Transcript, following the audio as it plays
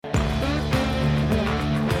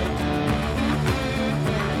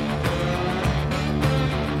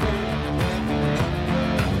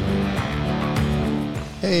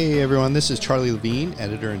Hey everyone, this is Charlie Levine,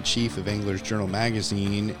 editor-in-chief of Angler's Journal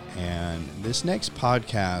magazine, and this next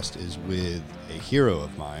podcast is with a hero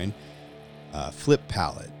of mine, Flip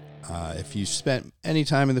Pallot. If you've spent any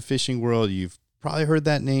time in the fishing world, you've probably heard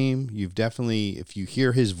that name. You've definitely, if you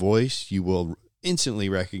hear his voice, you will instantly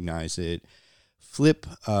recognize it. Flip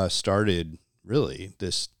started, really,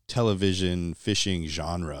 this television fishing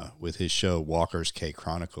genre with his show Walker's Cay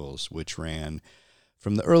Chronicles, which ran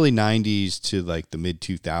from the early 90s to like the mid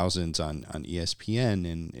 2000s on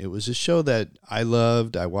ESPN. And it was a show that I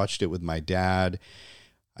loved. I watched it with my dad.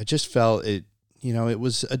 I just felt it, it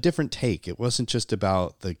was a different take. It wasn't just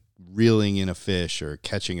about the reeling in a fish or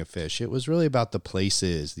catching a fish. It was really about the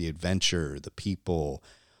places, the adventure, the people,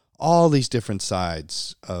 all these different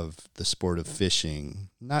sides of the sport of fishing,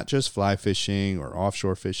 not just fly fishing or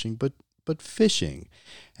offshore fishing, but fishing.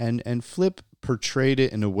 And Flip portrayed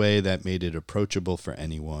it in a way that made it approachable for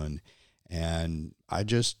anyone. And I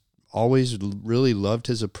just always really loved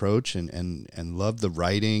his approach and loved the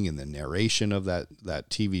writing and the narration of that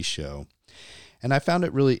TV show. And I found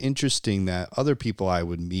it really interesting that other people I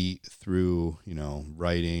would meet through,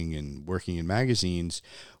 writing and working in magazines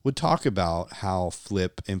would talk about how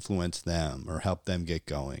Flip influenced them or helped them get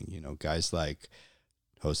going. Guys like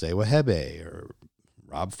Jose Wahebe or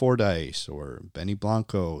Rob Fordyce or Benny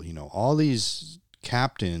Blanco, all these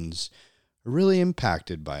captains are really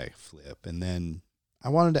impacted by Flip. And then I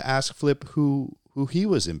wanted to ask Flip who he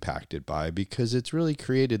was impacted by, because it's really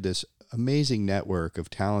created this amazing network of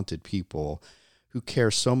talented people who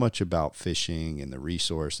care so much about fishing and the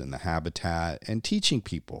resource and the habitat and teaching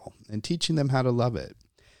people and teaching them how to love it.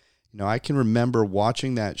 I can remember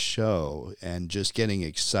watching that show and just getting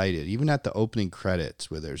excited, even at the opening credits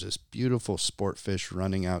where there's this beautiful sport fish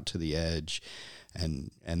running out to the edge.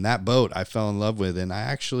 And that boat I fell in love with. And I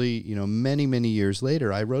actually, many, many years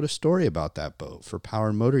later, I wrote a story about that boat for Power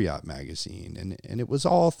and Motor Yacht magazine. And it was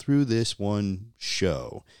all through this one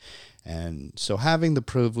show. And so having the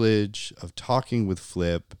privilege of talking with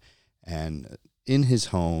Flip and in his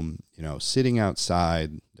home, sitting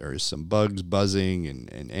outside, there's some bugs buzzing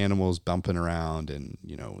and animals bumping around, and,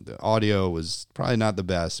 the audio was probably not the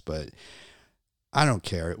best, but I don't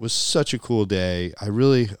care. It was such a cool day. I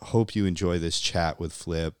really hope you enjoy this chat with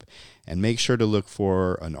Flip, and make sure to look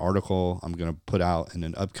for an article I'm going to put out in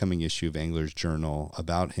an upcoming issue of Angler's Journal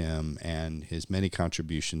about him and his many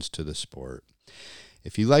contributions to the sport.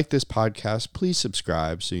 If you like this podcast, please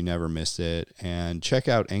subscribe so you never miss it, and check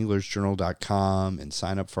out anglersjournal.com and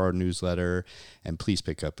sign up for our newsletter, and please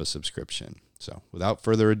pick up a subscription. So without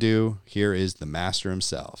further ado, here is the master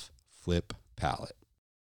himself, Flip Pallot.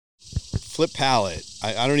 Flip Pallot.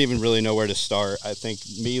 I don't even really know where to start. I think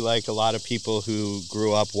me, like a lot of people who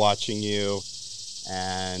grew up watching you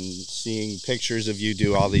and seeing pictures of you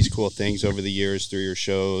do all these cool things over the years through your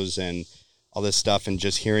shows and all this stuff, and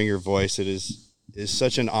just hearing your voice, it is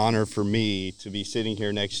such an honor for me to be sitting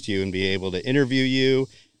here next to you and be able to interview you.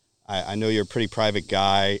 I know you're a pretty private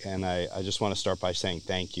guy, and I just want to start by saying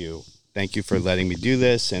thank you. Thank you for letting me do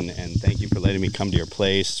this, and thank you for letting me come to your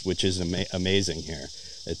place, which is amazing here.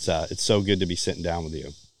 It's so good to be sitting down with you.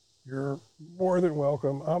 You're more than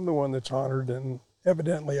welcome. I'm the one that's honored, and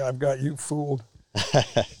evidently I've got you fooled.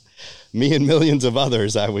 Me and millions of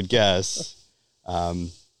others, I would guess.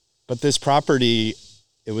 But this property,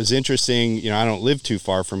 it was interesting. I don't live too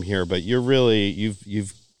far from here, but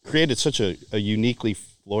you've created such a uniquely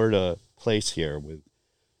Florida place here with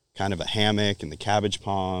kind of a hammock and the cabbage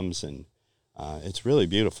palms, and it's really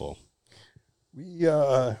beautiful. We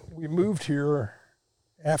moved here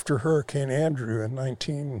after Hurricane Andrew in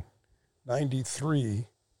 1993,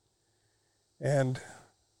 and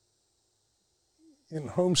in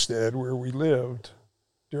Homestead, where we lived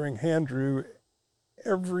during Andrew,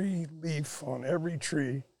 every leaf on every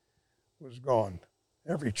tree was gone.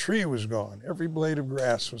 Every tree was gone. Every blade of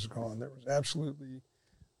grass was gone. There was absolutely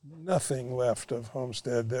nothing left of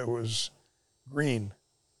Homestead that was green.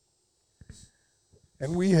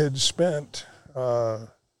 And we had spent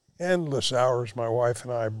endless hours, my wife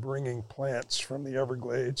and I, bringing plants from the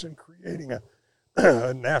Everglades and creating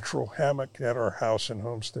a natural hammock at our house in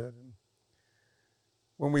Homestead. And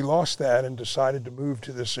when we lost that and decided to move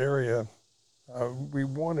to this area, we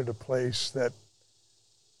wanted a place that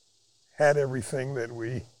had everything that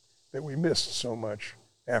we missed so much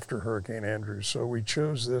after Hurricane Andrew. So we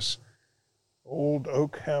chose this old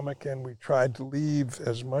oak hammock, and we tried to leave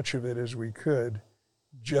as much of it as we could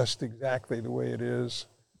just exactly the way it is,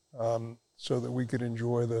 so that we could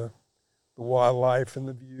enjoy the wildlife and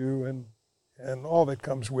the view and all that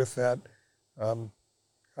comes with that.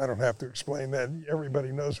 I don't have to explain that.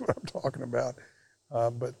 Everybody knows what I'm talking about.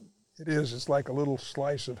 But it is. It's like a little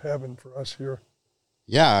slice of heaven for us here.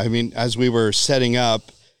 Yeah, I mean, as we were setting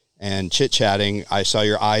up and chit-chatting, I saw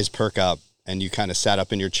your eyes perk up, and you kind of sat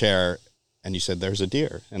up in your chair, and you said, there's a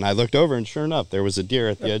deer. And I looked over, and sure enough, there was a deer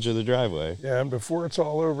at the edge of the driveway. Yeah, and before it's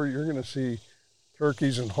all over, you're going to see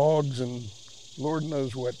turkeys and hogs, and Lord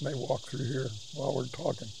knows what may walk through here while we're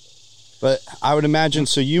talking. But I would imagine,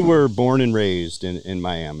 so you were born and raised in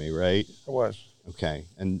Miami, right? I was. Okay.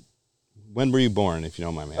 And when were you born, if you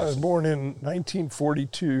don't mind me asking? I was born in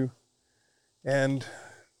 1942, and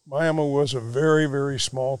Miami was a very, very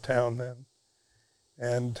small town then.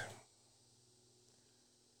 And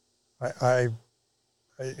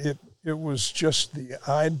it was just the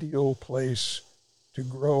ideal place to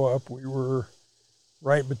grow up. We were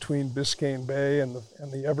right between Biscayne Bay and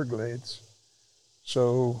the Everglades.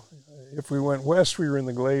 So if we went west, we were in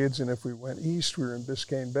the Glades, and if we went east, we were in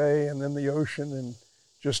Biscayne Bay, and then the ocean, and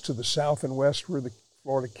just to the south and west where the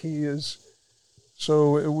Florida Key is.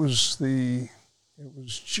 So it was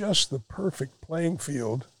just the perfect playing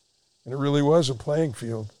field, and it really was a playing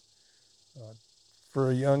field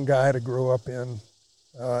for a young guy to grow up in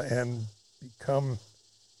and become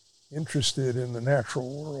interested in the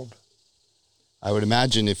natural world. I would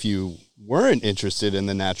imagine if you weren't interested in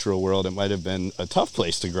the natural world, it might have been a tough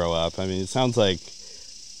place to grow up. I mean, it sounds like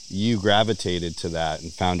you gravitated to that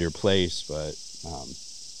and found your place, but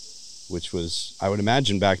which was, I would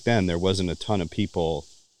imagine back then, there wasn't a ton of people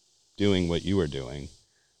doing what you were doing.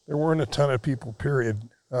 There weren't a ton of people, period.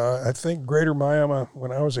 I think Greater Miami,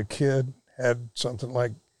 when I was a kid, had something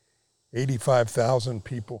like 85,000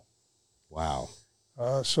 people. Wow.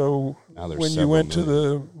 So when you went to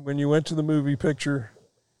the movie picture,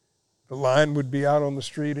 the line would be out on the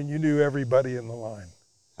street, and you knew everybody in the line.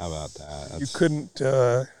 How about that?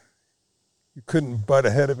 You couldn't butt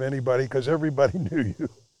ahead of anybody because everybody knew you,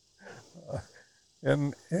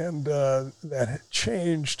 and that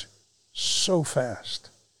changed so fast,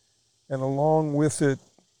 and along with it,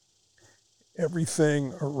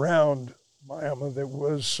 everything around Miami that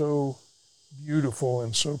was so beautiful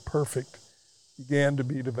and so perfect began to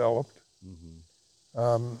be developed.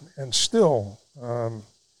 Mm-hmm. And still,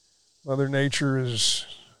 Mother Nature is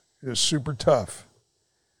super tough.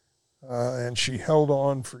 And she held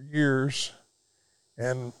on for years,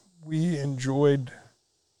 and we enjoyed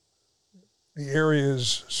the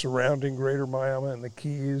areas surrounding Greater Miami and the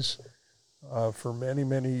Keys for many,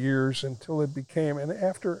 many years until it became, and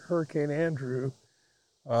after Hurricane Andrew,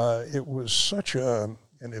 it was such an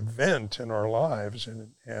event in our lives,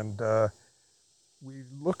 and we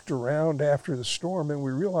looked around after the storm, and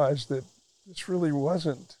we realized that this really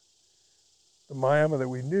wasn't the Miami that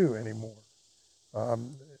we knew anymore.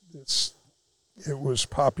 It was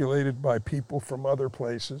populated by people from other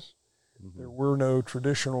places. Mm-hmm. There were no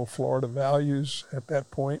traditional Florida values at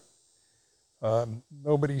that point.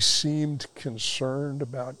 Nobody seemed concerned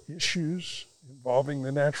about issues involving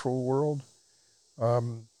the natural world.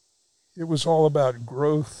 It was all about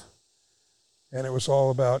growth, and it was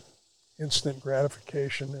all about instant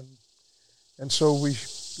gratification, and so we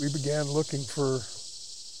began looking for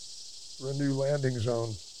a new landing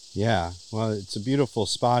zone. Yeah, well, it's a beautiful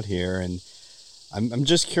spot here, and I'm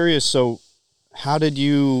just curious. So, how did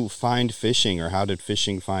you find fishing, or how did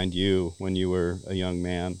fishing find you when you were a young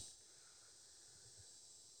man?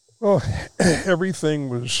 Well, everything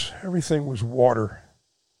was water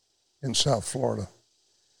in South Florida.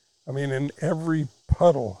 I mean, and every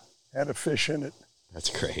puddle had a fish in it. That's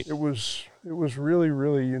great. It was really,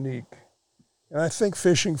 really unique. And I think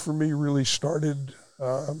fishing for me really started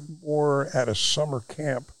more at a summer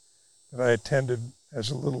camp that I attended as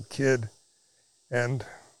a little kid. And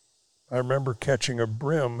I remember catching a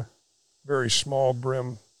brim, very small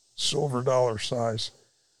brim, silver dollar size,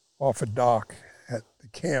 off a dock at the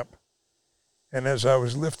camp. And as I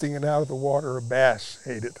was lifting it out of the water, a bass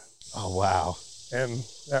ate it. Oh, wow. And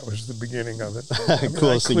that was the beginning of it.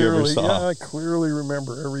 Coolest thing you ever saw. Yeah, I clearly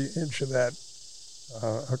remember every inch of that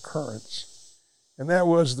occurrence. And that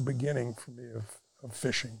was the beginning for me of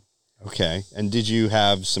fishing. Okay. And did you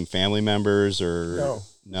have some family members or? No.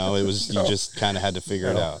 No, it was, you just kind of had to figure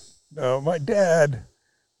it out. No, my dad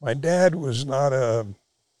was not a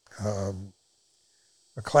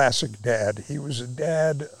classic dad. He was a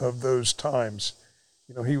dad of those times.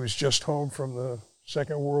 You know, he was just home from the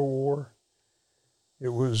Second World War. It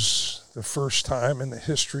was the first time in the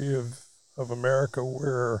history of America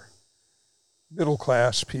where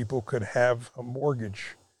middle-class people could have a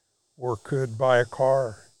mortgage or could buy a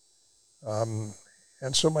car. And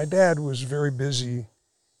so my dad was very busy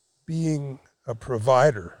being a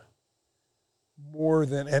provider more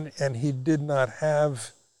than, and he did not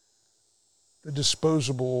have the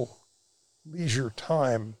disposable leisure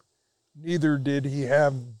time. Neither did he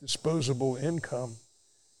have disposable income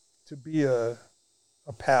to be a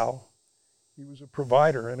pal. He was a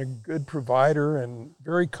provider, and a good provider, and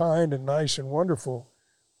very kind and nice and wonderful,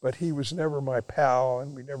 but he was never my pal,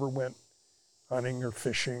 and we never went hunting or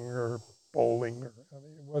fishing or bowling.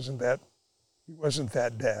 He wasn't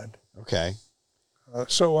that dad. Okay.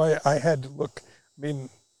 So I had to look. I mean,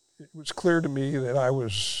 it was clear to me that I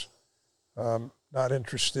was not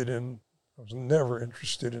interested in, I was never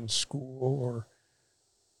interested in school or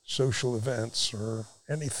social events or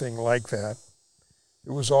anything like that.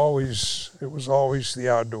 It was always the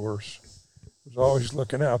outdoors. It was always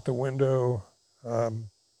looking out the window,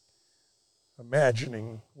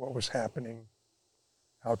 imagining what was happening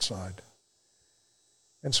outside.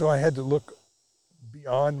 And so I had to look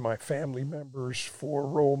beyond my family members for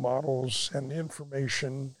role models and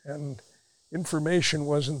information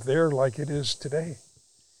wasn't there like it is today.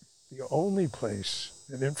 The only place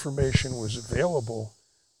that information was available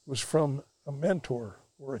was from a mentor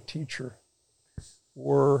or a teacher,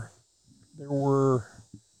 or there were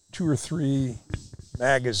 2 or 3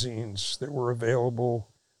 magazines that were available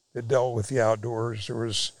that dealt with the outdoors. There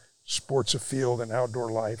was Sports Afield and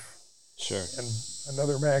Outdoor Life. Sure. And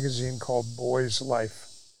another magazine called Boy's Life.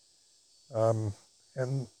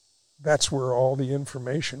 And that's where all the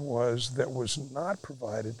information was that was not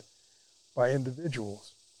provided by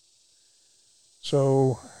individuals.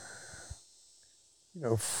 So,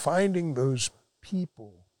 finding those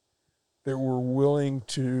people that were willing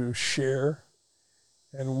to share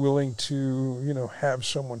and willing to, have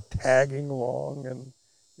someone tagging along and,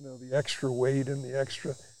 the extra weight and the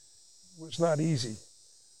extra was not easy.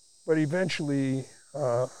 But eventually,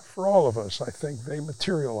 for all of us, I think they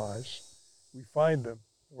materialize. We find them,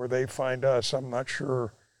 or they find us. I'm not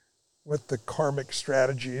sure what the karmic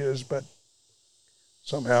strategy is, but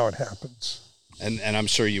somehow it happens. And I'm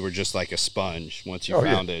sure you were just like a sponge once you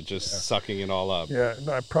found it, just sucking it all up. Yeah,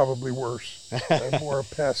 not probably worse. More a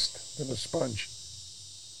pest than a sponge.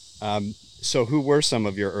 So who were some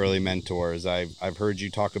of your early mentors? I've heard you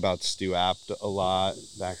talk about Stu Apt a lot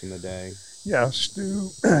back in the day. Yeah, Stu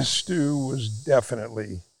was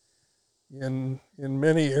definitely in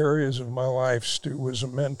many areas of my life. Stu was a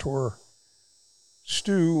mentor.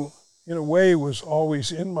 Stu, in a way, was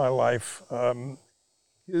always in my life.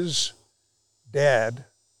 His dad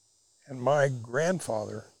and my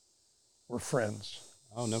grandfather were friends.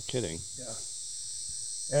 Oh, no kidding. Yeah.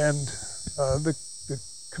 And the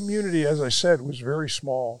community, as I said, was very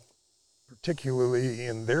small, particularly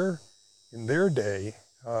in their day.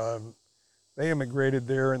 They immigrated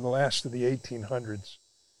there in the last of the 1800s,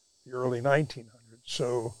 the early 1900s.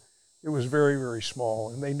 So it was very, very small.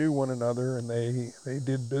 And they knew one another, and they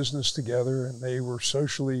did business together, and they were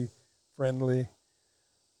socially friendly.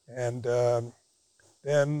 And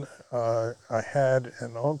then I had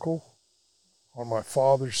an uncle on my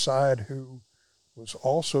father's side who was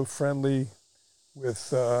also friendly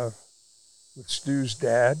with Stu's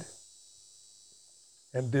dad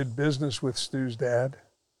and did business with Stu's dad.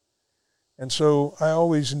 And so I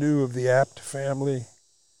always knew of the Apt family.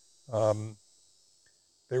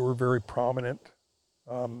 They were very prominent,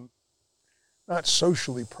 not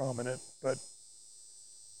socially prominent, but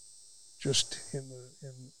just in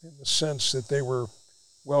the sense that they were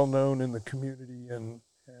well known in the community. And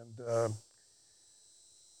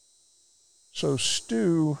so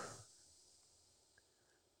Stu,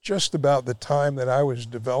 just about the time that I was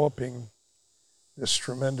developing this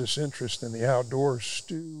tremendous interest in the outdoors,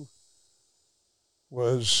 Stu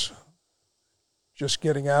was just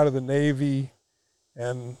getting out of the Navy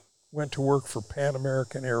and went to work for Pan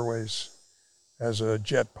American Airways as a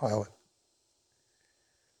jet pilot.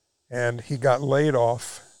 And he got laid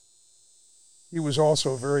off. He was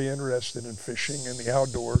also very interested in fishing and the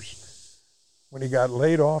outdoors. When he got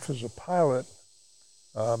laid off as a pilot,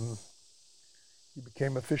 he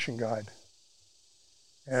became a fishing guide.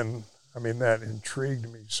 And I mean, that intrigued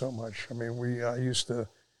me so much. I mean, I used to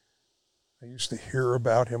hear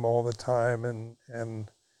about him all the time, and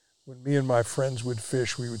when me and my friends would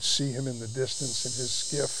fish, we would see him in the distance in his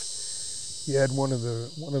skiff. He had one of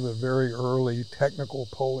the very early technical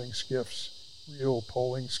poling skiffs, real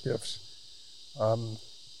poling skiffs.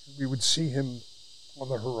 We would see him on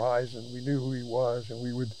the horizon. We knew who he was, and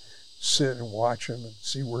we would sit and watch him and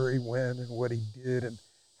see where he went and what he did and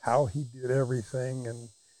how he did everything. And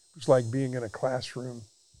it was like being in a classroom,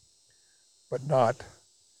 but not.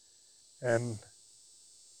 And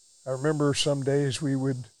I remember some days we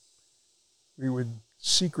would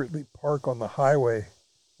secretly park on the highway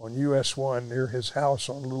on US 1 near his house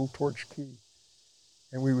on Little Torch Key.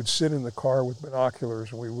 And we would sit in the car with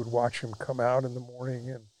binoculars, and we would watch him come out in the morning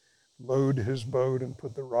and load his boat and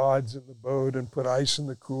put the rods in the boat and put ice in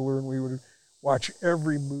the cooler, and we would watch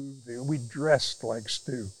every move. We dressed like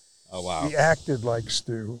Stu. Oh, wow. We acted like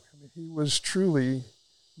Stu. I mean, he was truly,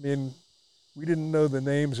 we didn't know the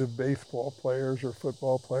names of baseball players or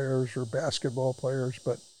football players or basketball players,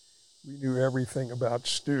 but we knew everything about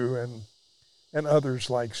Stu and others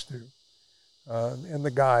like Stu. And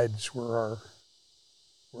the guides were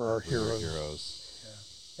our heroes.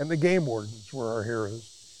 Yeah. And the game wardens were our heroes.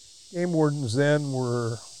 Game wardens then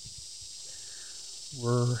were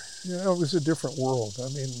it was a different world. I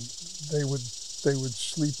mean, they would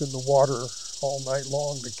sleep in the water all night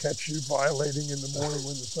long to catch you violating in the morning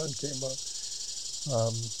when the sun came up.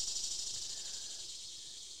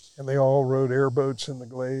 And they all rode airboats in the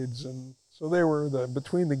glades, and so they were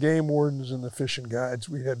between the game wardens and the fishing guides,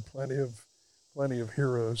 we had plenty of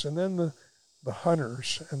heroes. And then the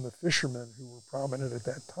hunters and the fishermen who were prominent at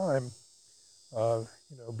that time,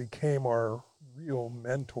 became our real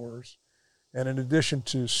mentors. And in addition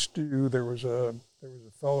to Stu, there was a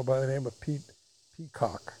fellow by the name of Pete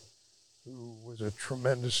Peacock, who was a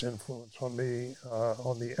tremendous influence on me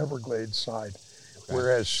on the Everglades side,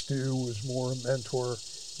 whereas Stu was more a mentor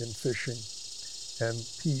in fishing, and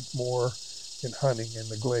Pete more in hunting in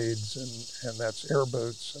the glades, and that's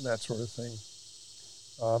airboats and that sort of thing.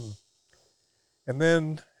 And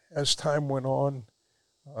then as time went on,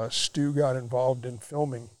 Stu got involved in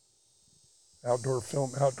filming, outdoor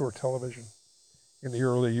television in the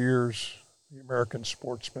early years, the American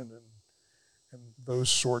Sportsman and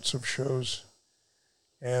those sorts of shows.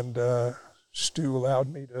 And Stu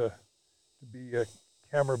allowed me to be a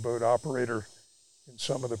camera boat operator in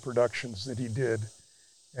some of the productions that he did.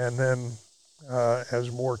 And then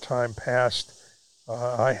as more time passed,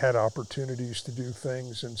 I had opportunities to do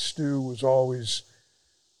things, and Stu was always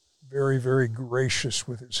very, very gracious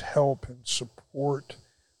with his help and support,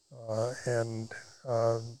 and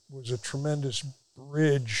was a tremendous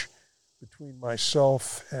bridge between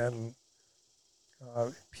myself and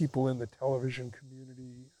people in the television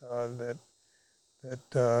community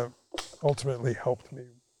that ultimately helped me,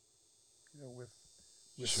 with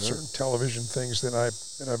certain television things that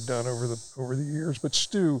I've done over the years. But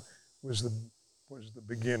Stu was the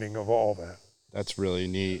beginning of all that. That's really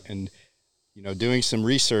neat. And doing some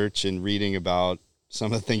research and reading about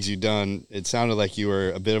some of the things you've done, it sounded like you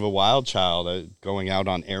were a bit of a wild child, going out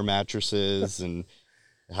on air mattresses and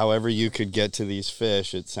however you could get to these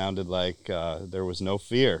fish. It sounded like there was no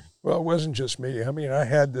fear. Well, it wasn't just me. I mean, I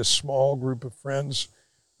had this small group of friends,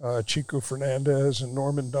 Chico Fernandez and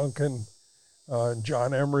Norman Duncan, and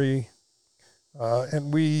John Emery,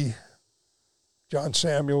 and John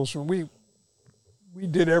Samuels, and we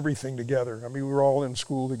did everything together. I mean, we were all in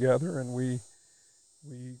school together, and we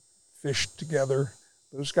fished together.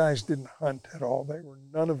 Those guys didn't hunt at all.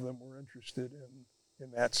 None of them were interested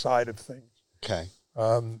in that side of things. Okay.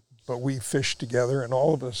 But we fished together, and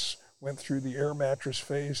all of us went through the air mattress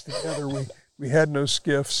phase together. We had no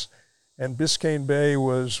skiffs, and Biscayne Bay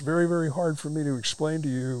was very, very hard for me to explain to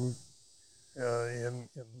you in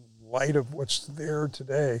light of what's there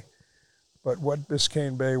today. But what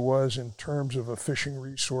Biscayne Bay was in terms of a fishing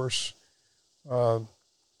resource,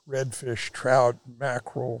 redfish, trout,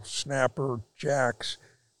 mackerel, snapper, jacks,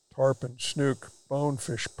 tarpon, snook,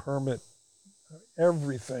 bonefish, permit,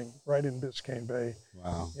 everything right in Biscayne Bay.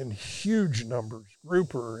 Wow. In huge numbers,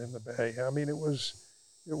 grouper in the bay. I mean, it was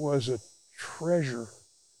a treasure.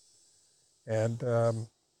 And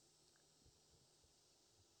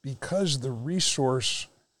because the resource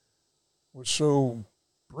was so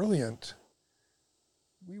brilliant,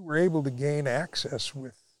 we were able to gain access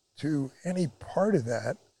to any part of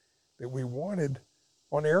that we wanted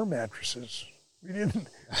on air mattresses. We didn't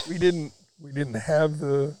have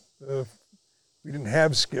we didn't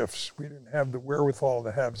have skiffs. We didn't have the wherewithal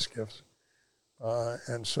to have skiffs.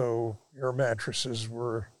 And so air mattresses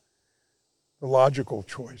were the logical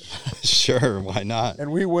choice. Sure, why not?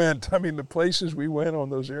 And the places we went on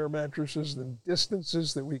those air mattresses, the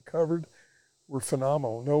distances that we covered were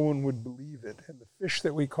phenomenal. No one would believe it. And the fish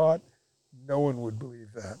that we caught, no one would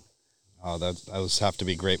believe that. Oh, those have to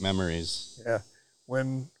be great memories. Yeah.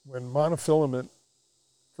 When monofilament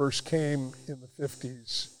first came in the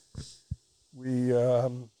 50s, we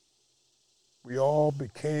all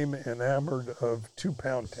became enamored of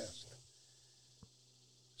 2-pound test.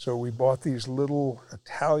 So we bought these little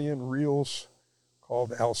Italian reels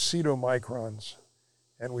called Alcedo microns,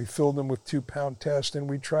 and we filled them with 2-pound test, and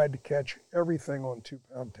we tried to catch everything on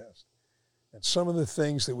 2-pound test. And some of the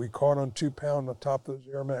things that we caught on 2-pound on top of those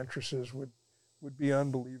air mattresses would would be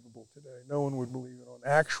unbelievable today. No one would believe it on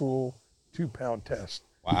actual 2-pound test.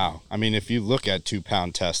 Wow. I mean, if you look at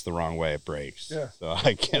 2-pound test the wrong way, it breaks. Yeah. So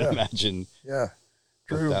I can't imagine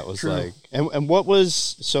True, what that was true. like. And what was,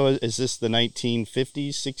 so is this the 1950s,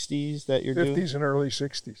 60s that you're 50s doing? 50s and early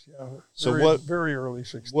 60s, yeah. So very early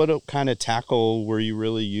 60s. What kind of tackle were you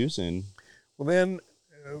really using? Well, then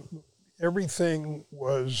everything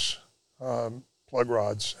was plug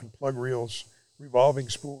rods and plug reels, revolving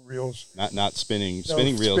spool reels. Not spinning. No,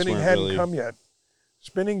 Spinning reels spinning weren't hadn't really come yet.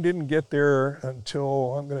 Spinning didn't get there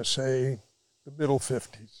until, I'm going to say, the middle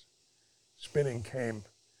 50s. Spinning came.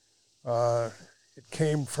 It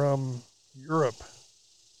came from Europe.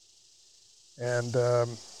 And I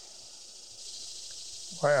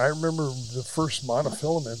remember the first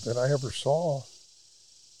monofilament that I ever saw.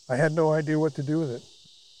 I had no idea what to do with it.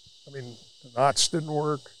 I mean, the knots didn't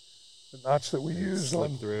work. The knots that we used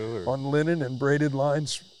on linen and braided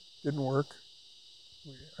lines didn't work.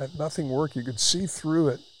 Nothing worked. You could see through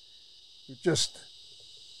it. It just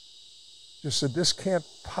said, this can't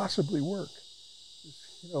possibly work.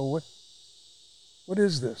 You know, what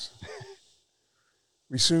is this?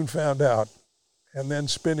 We soon found out. And then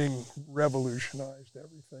spinning revolutionized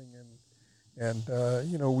everything. And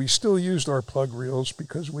you know, we still used our plug reels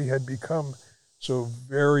because we had become so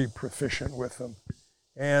very proficient with them.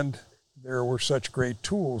 And there were such great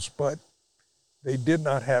tools, but they did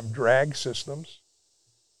not have drag systems.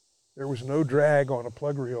 There was no drag on a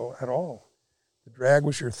plug reel at all. The drag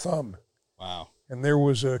was your thumb. Wow. And there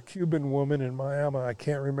was a Cuban woman in Miami, I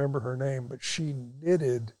can't remember her name, but she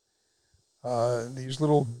knitted these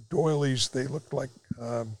little doilies. They looked like,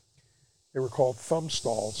 they were called thumb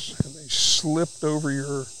stalls, and they slipped over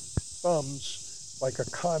your thumbs like a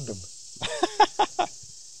condom.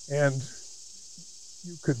 And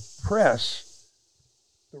you could press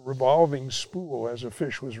the revolving spool as a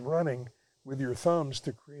fish was running with your thumbs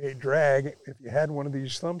to create drag. If you had one of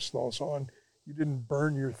these thumb stalls on, you didn't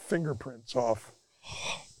burn your fingerprints off.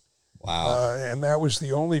 Wow. And that was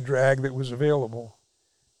the only drag that was available.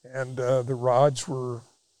 And the rods were,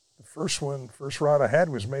 the first rod I had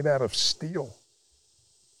was made out of steel.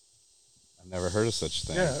 I've never heard of such a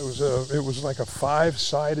thing. Yeah, it was like a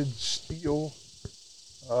 5-sided steel,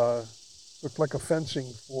 looked like a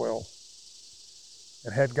fencing foil.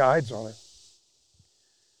 It had guides on it.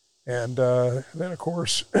 And then, of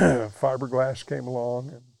course, fiberglass came along,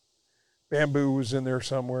 and bamboo was in there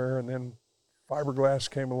somewhere, and then fiberglass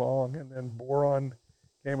came along, and then boron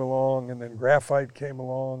came along, and then graphite came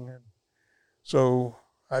along. And so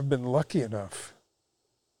I've been lucky enough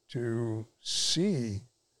to see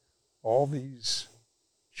all these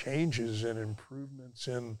changes and improvements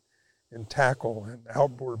in tackle and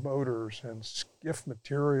outboard motors and skiff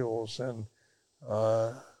materials and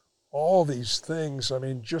all these things, I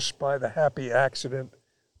mean, just by the happy accident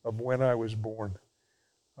of when I was born.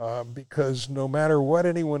 Because no matter what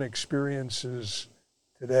anyone experiences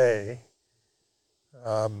today,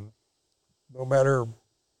 no matter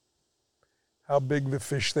how big the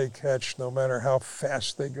fish they catch, no matter how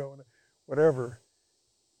fast they go, whatever,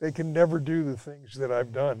 they can never do the things that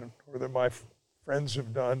I've done or that my friends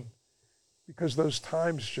have done, because those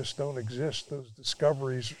times just don't exist. Those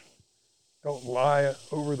discoveries don't lie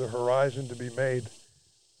over the horizon to be made.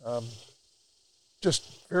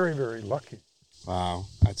 Just very, very lucky. Wow,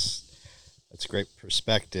 that's great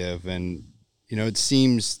perspective. And, you know, it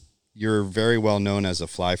seems you're very well known as a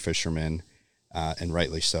fly fisherman, and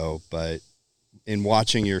rightly so. But in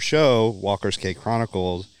watching your show, Walker's Cay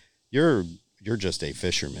Chronicles, you're just a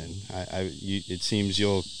fisherman. It seems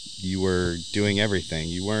you were doing everything.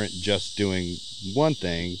 You weren't just doing one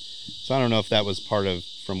thing. So I don't know if that was part of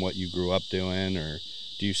from what you grew up doing, or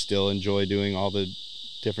do you still enjoy doing all the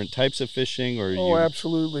different types of fishing, or you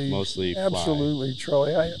absolutely, mostly fly? Absolutely,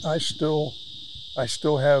 Charlie. I still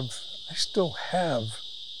have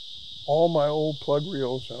all my old plug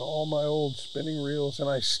reels and all my old spinning reels, and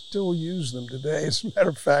I still use them today. As a matter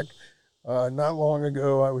of fact, not long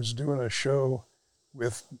ago, I was doing a show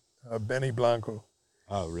with Benny Blanco.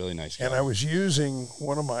 Oh, really nice guy. And I was using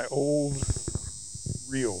one of my old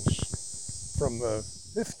reels from the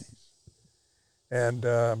 50s, and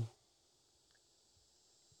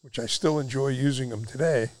which I still enjoy using them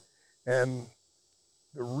today. And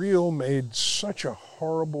the reel made such a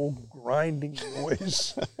horrible grinding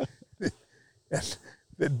noise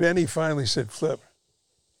that Benny finally said, "Flip,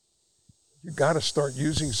 you got to start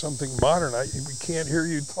using something modern. We can't hear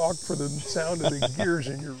you talk for the sound of the gears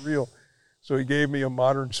in your reel." So he gave me a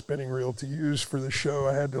modern spinning reel to use for the show.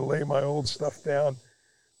 I had to lay my old stuff down,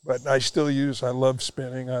 but I love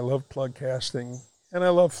spinning, I love plug casting, and I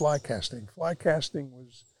love fly casting. Fly casting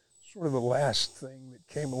was sort of the last thing that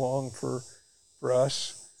came along for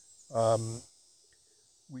us.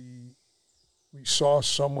 We saw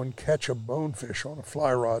someone catch a bonefish on a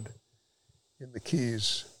fly rod in the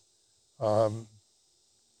Keys, and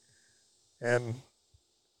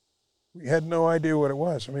we had no idea what it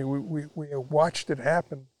was. I mean, we watched it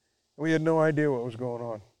happen, and we had no idea what was going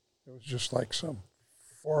on. It was just like some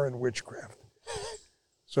foreign witchcraft.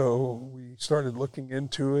 So we started looking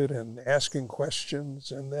into it and asking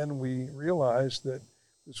questions, and then we realized that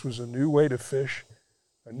this was a new way to fish,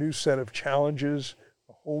 a new set of challenges,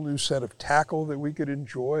 a whole new set of tackle that we could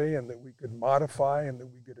enjoy and that we could modify and that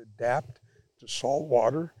we could adapt to salt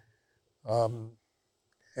water. I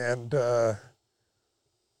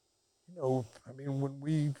mean, when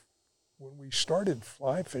we started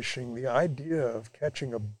fly fishing, the idea of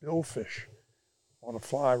catching a billfish on a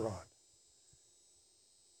fly rod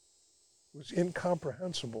was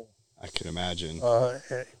incomprehensible. I can imagine.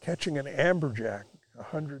 Catching an amberjack,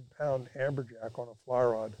 100-pound amberjack on a fly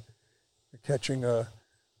rod, catching a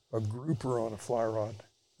grouper on a fly rod,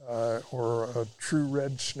 or a true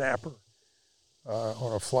red snapper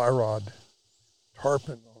on a fly rod,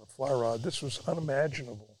 tarpon on a fly rod. This was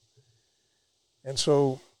unimaginable. And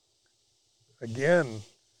so, again,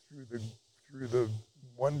 through the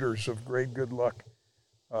wonders of great good luck,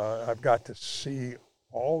 I've got to see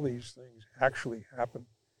all these things actually happen,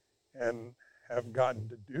 and have gotten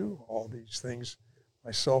to do all these things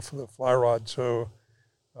myself with a fly rod. So,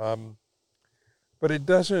 but it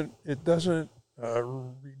doesn't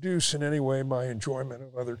reduce in any way my enjoyment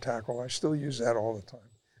of other tackle. I still use that all the time.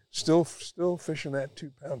 Still fishing that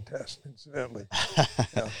 2-pound test, incidentally.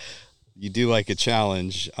 Yeah. You do like a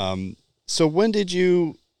challenge. So when did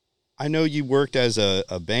you? I know you worked as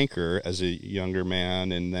a banker as a younger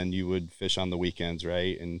man, and then you would fish on the weekends,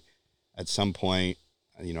 right? And at some point,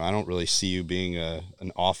 I don't really see you being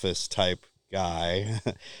an office type guy.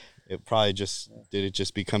 It probably did it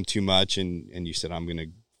just become too much, and you said, I'm going to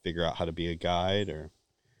figure out how to be a guide? Or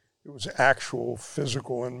it was actual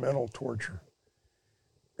physical and mental torture.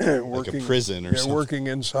 Like a prison or something. Working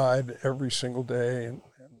inside every single day and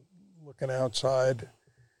looking outside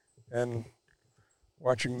and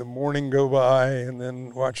watching the morning go by and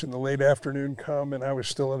then watching the late afternoon come, and I was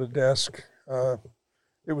still at a desk.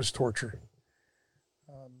 It was torture.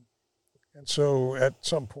 And so at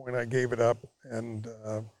some point I gave it up, and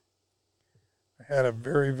I had a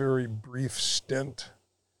very, very brief stint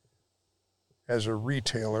as a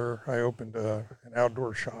retailer. I opened an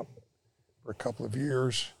outdoor shop for a couple of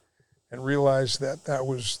years and realized that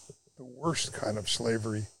was the worst kind of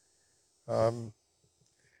slavery.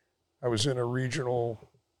 I was in a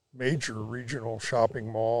major regional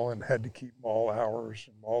shopping mall and had to keep mall hours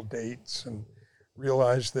and mall dates, and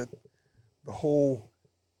realized that the whole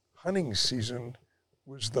hunting season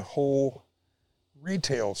was the whole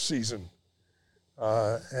retail season.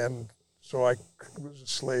 And so I was a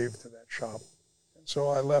slave to that shop. And so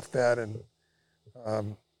I left that and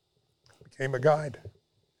became a guide.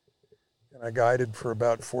 And I guided for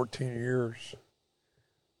about 14 years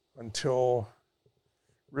up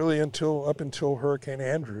until Hurricane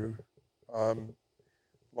Andrew.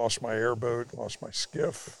 Lost my airboat, lost my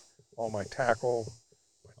skiff, all my tackle,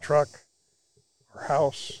 my truck, our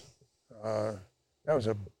house. That was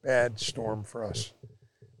a bad storm for us.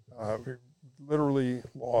 We literally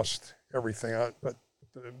lost everything. But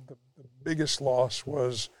the biggest loss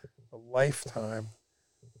was a lifetime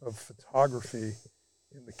of photography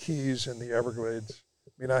in the Keys and the Everglades.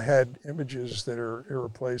 I mean, I had images that are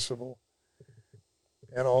irreplaceable,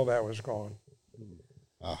 and all that was gone.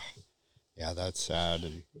 Yeah, that's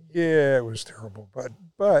sad. Yeah, it was terrible.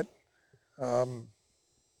 But the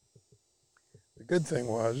good thing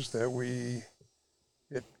was that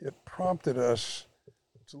it prompted us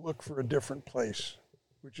to look for a different place,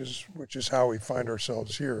 which is how we find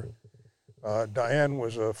ourselves here. Diane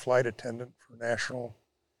was a flight attendant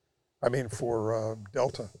for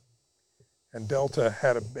Delta, and Delta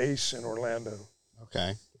had a base in Orlando.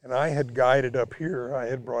 Okay. And I had guided up here. I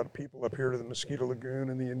had brought people up here to the Mosquito Lagoon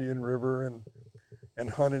and the Indian River and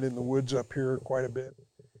hunted in the woods up here quite a bit.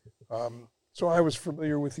 So I was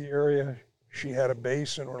familiar with the area. She had a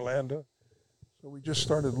base in Orlando. So we just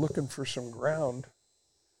started looking for some ground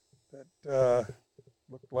that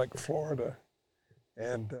looked like Florida.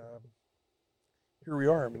 And here we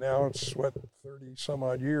are. Now it's, 30 some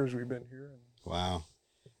odd years we've been here. Wow.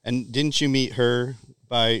 And didn't you meet her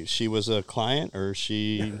she was a client, or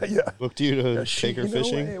she booked you to take her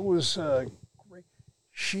fishing? It was great.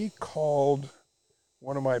 She called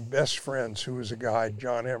one of my best friends, who was a guide,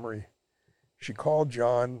 John Emery. She called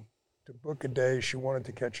John to book a day. She wanted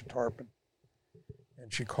to catch a tarpon.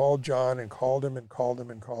 And she called John and called him and called him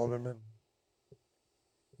and called him, and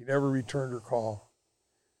he never returned her call.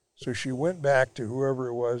 So she went back to whoever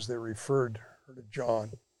it was that referred her to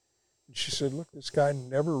John. And she said, look, this guy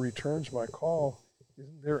never returns my call.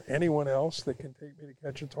 Isn't there anyone else that can take me to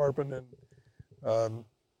catch a tarpon? And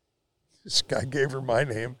this guy gave her my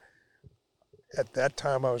name. At that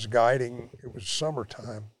time, I was guiding. It was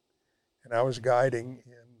summertime, and I was guiding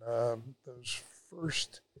in those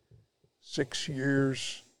first 6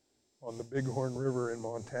 years on the Bighorn River in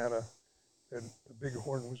Montana. And the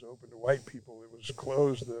Bighorn was open to white people. It was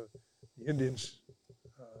closed. The Indians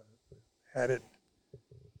had it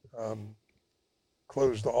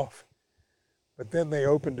closed off. But then they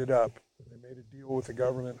opened it up. They made a deal with the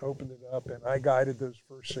government, opened it up, and I guided those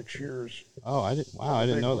first 6 years. Oh, I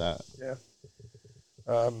didn't know that. Yeah.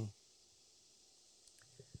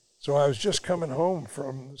 So I was just coming home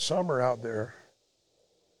from the summer out there.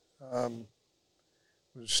 It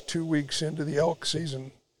was 2 weeks into the elk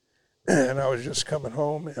season, and I was just coming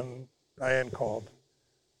home, and Diane called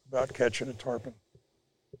about catching a tarpon.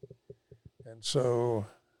 And so,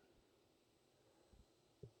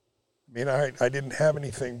 I mean, I didn't have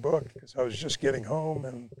anything booked because I was just getting home,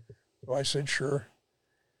 and so I said, sure.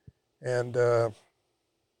 And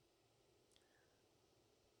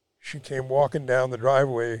she came walking down the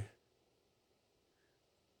driveway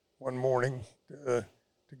one morning to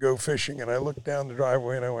go fishing, and I looked down the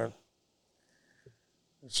driveway and I went,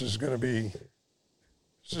 this is going to be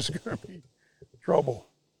trouble.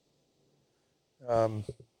 And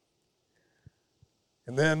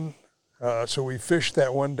then, so we fished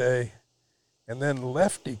that one day, and then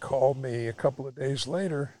Lefty called me a couple of days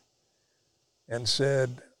later and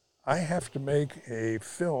said, I have to make a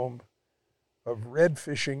film of red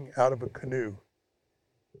fishing out of a canoe.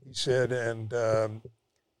 He said, and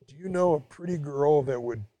do you know a pretty girl that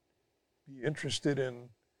would be interested in?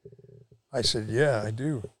 I said, yeah, I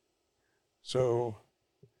do. So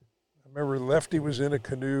I remember Lefty was in a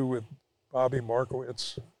canoe with Bobby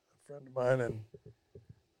Markowitz, a friend of mine,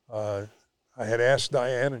 and I had asked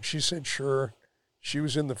Diane, and she said, sure. She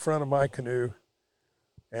was in the front of my canoe,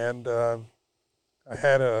 and I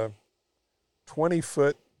had a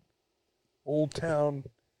 20-foot Old Town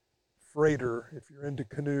freighter. If you're into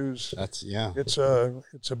canoes, it's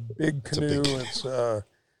a big canoe. So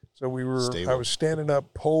we were. Stable. I was standing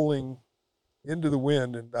up, poling into the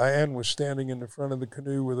wind, and Diane was standing in the front of the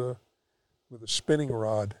canoe with a spinning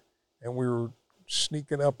rod, and we were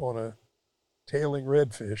sneaking up on a tailing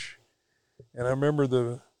redfish. And I remember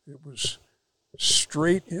it was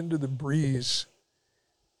straight into the breeze,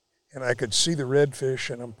 and I could see the redfish,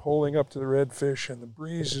 and I'm pulling up to the redfish, and the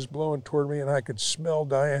breeze is blowing toward me, and I could smell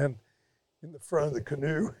Diane in the front of the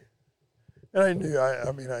canoe. And I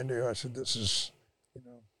knew, I said, this is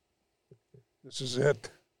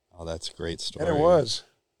it. Oh, that's a great story. And it was.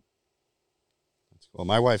 That's cool.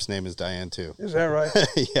 My wife's name is Diane, too. Is that right?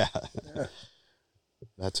 Yeah.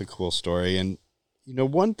 That's a cool story. And,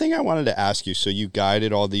 one thing I wanted to ask you, so you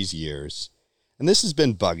guided all these years, and this has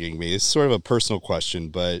been bugging me. It's sort of a personal question,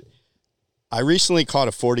 but I recently caught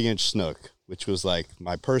a 40-inch snook, which was like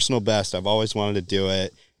my personal best. I've always wanted to do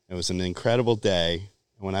it. It was an incredible day.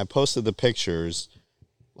 And when I posted the pictures,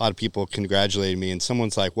 a lot of people congratulated me, and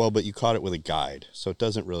someone's like, well, but you caught it with a guide, so it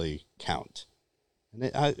doesn't really count. And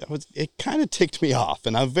it kind of ticked me off,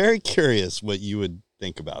 and I'm very curious what you would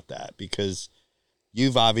think about that, because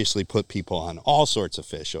you've obviously put people on all sorts of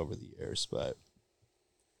fish over the years, but...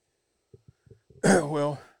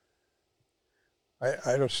 Well,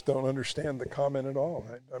 I just don't understand the comment at all.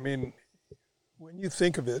 I mean, when you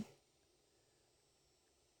think of it,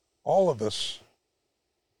 all of us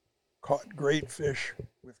caught great fish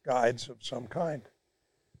with guides of some kind.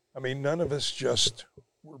 I mean, none of us just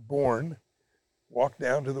were born, walked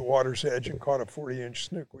down to the water's edge and caught a 40-inch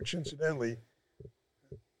snook, which incidentally...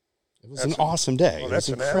 It was an awesome day. It was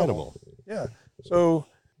incredible. Yeah. So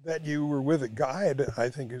that you were with a guide, I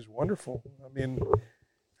think, is wonderful. I mean,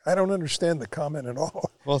 I don't understand the comment at all.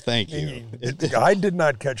 Well, thank you. The guide did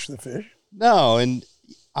not catch the fish. No, and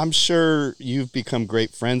I'm sure you've become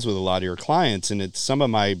great friends with a lot of your clients, and it's some of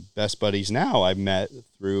my best buddies now I've met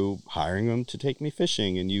through hiring them to take me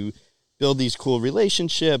fishing, and you build these cool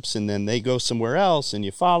relationships, and then they go somewhere else, and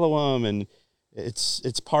you follow them, and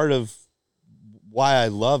it's part of why I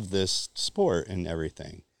love this sport and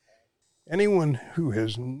everything. Anyone who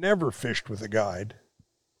has never fished with a guide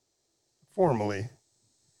formally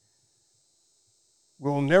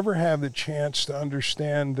will never have the chance to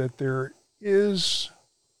understand that there is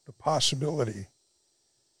the possibility,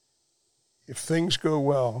 if things go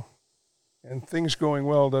well, and things going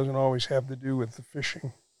well doesn't always have to do with the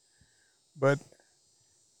fishing, but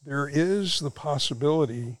there is the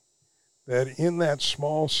possibility that in that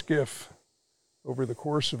small skiff, over the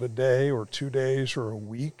course of a day or 2 days or a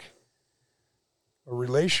week, a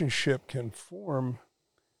relationship can form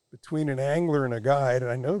between an angler and a guide.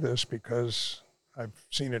 And I know this because I've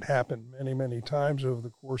seen it happen many, many times over the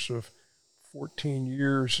course of 14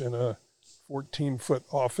 years in a 14-foot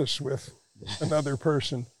office with another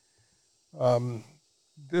person.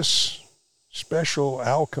 This special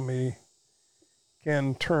alchemy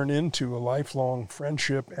can turn into a lifelong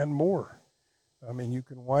friendship and more. I mean, you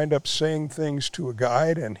can wind up saying things to a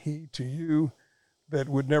guide and he to you that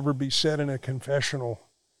would never be said in a confessional.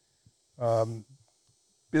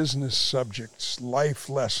 Business subjects, life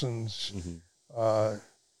lessons, the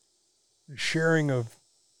sharing of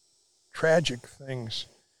tragic things.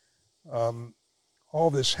 All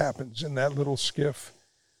this happens in that little skiff.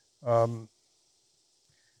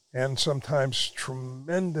 And sometimes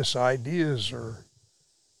tremendous ideas are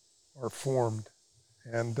formed.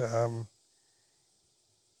 And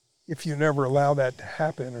if you never allow that to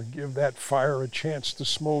happen or give that fire a chance to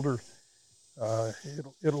smolder,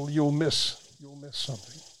 you'll miss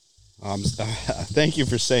something. Thank you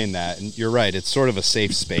for saying that. And you're right. It's sort of a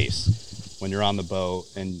safe space when you're on the boat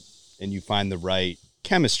and you find the right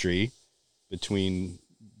chemistry between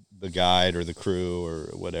the guide or the crew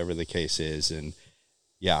or whatever the case is. And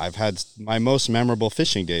yeah, I've had my most memorable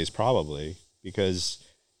fishing days probably because,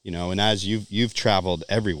 and as you've traveled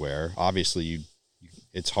everywhere, obviously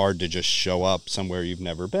it's hard to just show up somewhere you've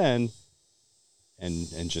never been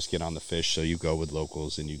and just get on the fish. So you go with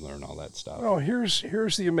locals and you learn all that stuff. Well, here's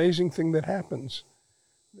the amazing thing that happens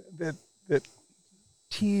that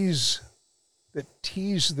tease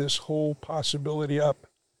this whole possibility up.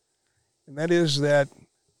 And that is that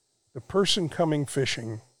the person coming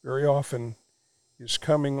fishing very often is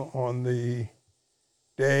coming on the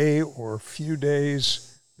day or few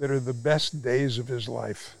days that are the best days of his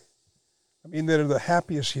life. I mean, that are the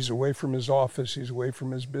happiest. He's away from his office, he's away from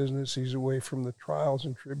his business, he's away from the trials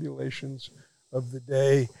and tribulations of the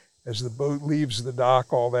day. As the boat leaves the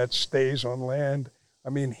dock, all that stays on land. I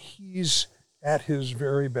mean, he's at his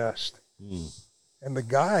very best. And the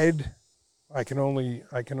guide, I can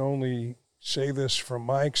only say this from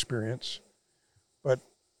my experience, but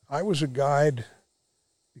I was a guide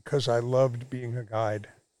because I loved being a guide,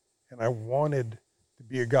 and I wanted to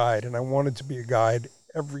be a guide, and I wanted to be a guide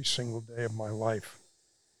every single day of my life.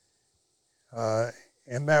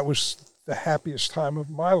 And that was the happiest time of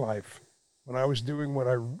my life, when I was doing what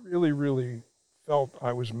I really, really felt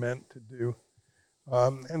I was meant to do.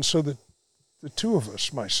 And so the two of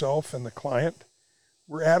us, myself and the client,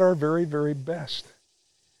 were at our very, very best.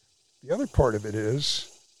 The other part of it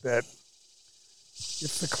is that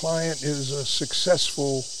if the client is a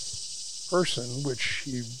successful person, which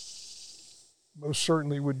he most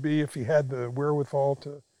certainly would be if he had the wherewithal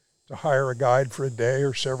to hire a guide for a day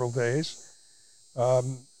or several days.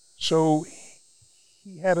 So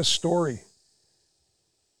he had a story.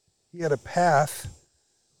 He had a path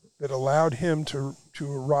that allowed him to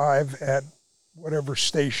arrive at whatever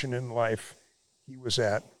station in life he was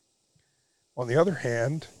at. On the other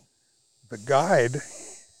hand, the guide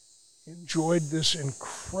enjoyed this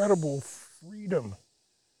incredible freedom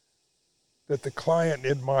that the client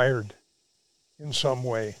admired in some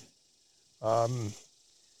way.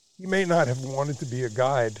 He may not have wanted to be a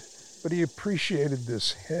guide, but he appreciated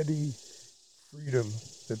this heady freedom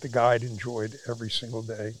that the guide enjoyed every single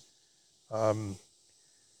day. And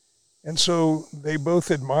so they both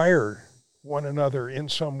admire one another in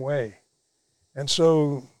some way. And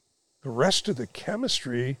so the rest of the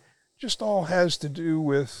chemistry just all has to do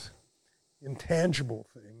with intangible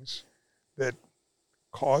things that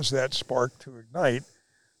cause that spark to ignite.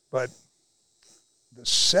 But the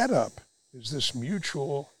setup is this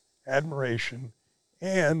mutual admiration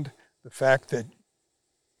and the fact that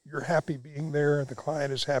you're happy being there, the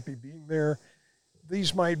client is happy being there.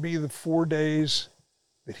 These might be the 4 days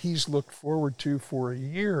that he's looked forward to for a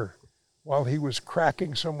year while he was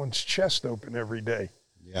cracking someone's chest open every day.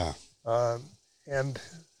 Yeah. And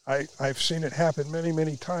I've seen it happen many,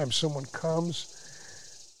 many times. Someone comes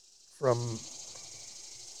from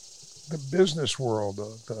the business world,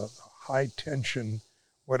 the high tension,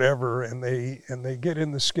 whatever, and they get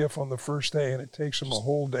in the skiff on the first day, and it takes them a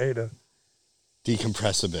whole day to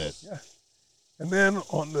decompress a bit. Yeah. And then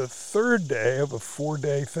on the third day of a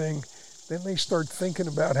 4-day thing, then they start thinking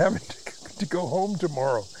about having to go home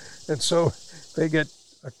tomorrow. And so they get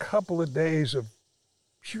a couple of days of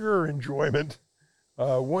pure enjoyment,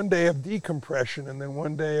 1 day of decompression, and then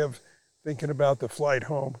 1 day of thinking about the flight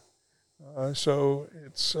home. So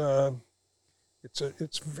it's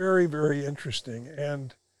very, very interesting.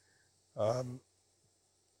 And You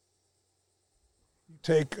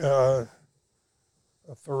take a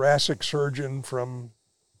thoracic surgeon from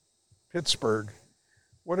Pittsburgh.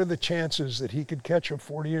 What are the chances that he could catch a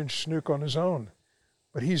 40-inch snook on his own?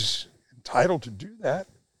 But he's entitled to do that.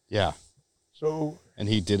 Yeah. So, and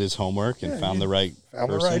he did his homework and found the right person.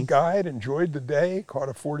 The right guide, enjoyed the day, caught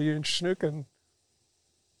a 40-inch snook, and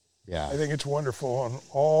yeah, I think it's wonderful on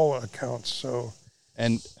all accounts. So,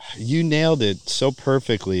 and you nailed it so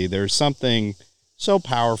perfectly. There's something so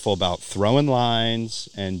powerful about throwing lines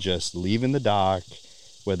and just leaving the dock,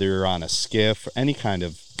 whether you're on a skiff, any kind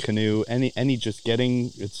of canoe, any just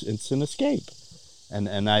getting it's an escape.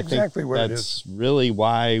 And I exactly think that's really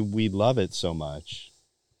why we love it so much.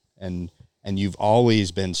 And you've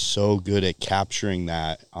always been so good at capturing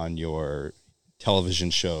that on your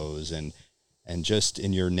television shows and just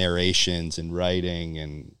in your narrations and writing.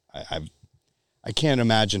 And I can't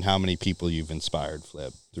imagine how many people you've inspired,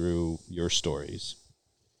 Flip, through your stories.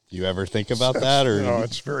 Do you ever think about that? Or no,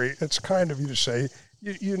 it's kind of you to say.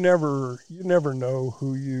 You never know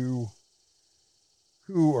who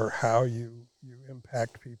or how you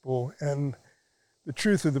impact people. And the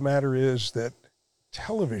truth of the matter is that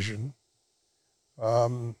television, at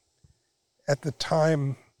the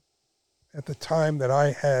time that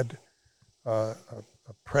I had a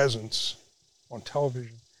presence on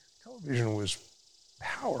television was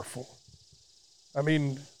powerful. I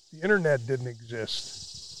mean, the internet didn't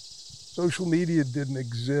exist. Social media didn't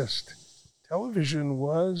exist. Television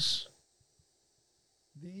was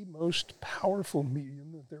the most powerful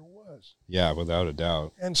medium that there was. Yeah, without a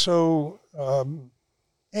doubt. And so,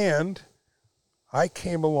 and I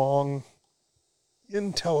came along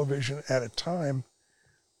in television at a time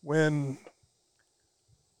when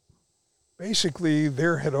basically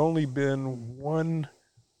there had only been one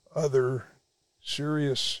other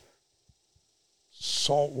serious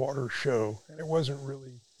saltwater show, and it wasn't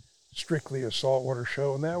really strictly a saltwater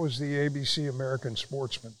show, and that was the ABC American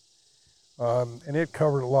Sportsman. And it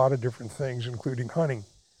covered a lot of different things, including hunting.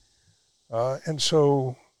 And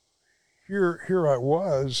so here I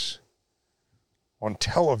was on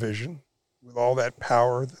television with all that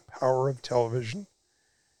power, the power of television,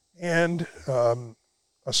 and a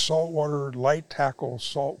saltwater, light tackle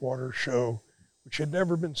saltwater show, which had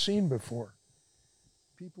never been seen before.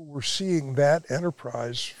 People were seeing that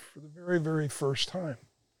enterprise for the very, very first time.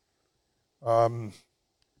 And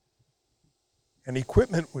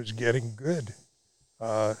equipment was getting good.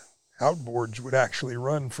 Outboards would actually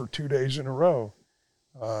run for 2 days in a row.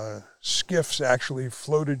 Skiffs actually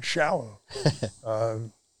floated shallow.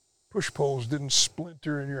 Push poles didn't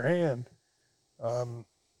splinter in your hand.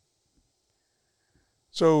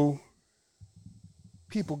 So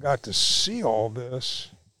people got to see all this,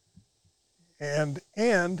 and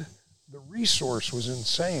the resource was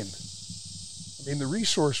insane. I mean, the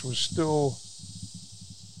resource was still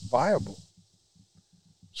viable.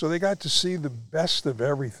 So they got to see the best of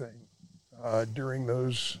everything during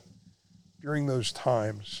those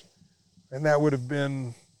times. And that would have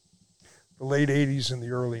been the late 80s and the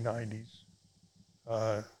early 90s.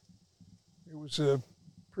 It was a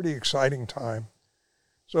pretty exciting time.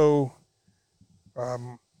 So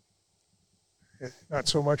not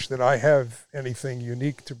so much that I have anything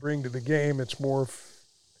unique to bring to the game. It's more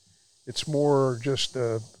just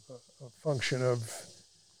a function of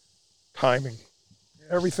timing.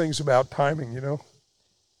 Everything's about timing, you know?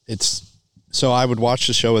 So I would watch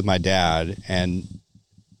the show with my dad, and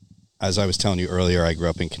as I was telling you earlier, I grew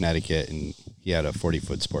up in Connecticut, and he had a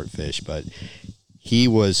 40-foot sport fish, but he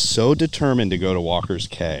was so determined to go to Walker's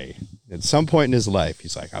Cay. At some point in his life,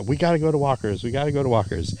 he's like, we got to go to Walker's.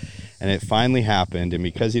 And it finally happened, and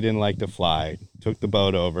because he didn't like to fly, took the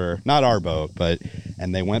boat over, not our boat,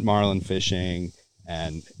 and they went marlin fishing,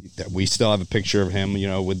 and we still have a picture of him, you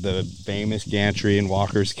know, with the famous gantry in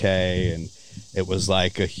Walker's Cay, and it was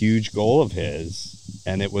like a huge goal of his,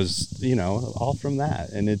 and it was, you know, all from that.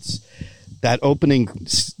 And it's the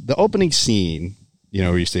opening scene, you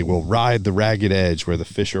know, where you say, we'll ride the ragged edge where the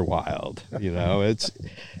fish are wild, you know,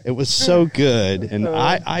 it was so good. And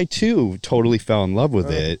I too totally fell in love with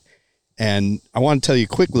it. And I want to tell you a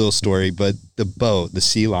quick little story, but the boat, the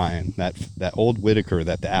Sea Lion, that old Whitaker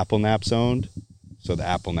that the Applenaps owned. So the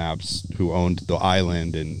Applenaps, who owned the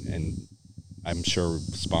island and I'm sure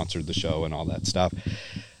sponsored the show and all that stuff.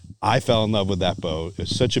 I fell in love with that boat. It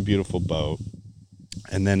was such a beautiful boat.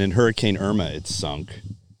 And then in Hurricane Irma, it sunk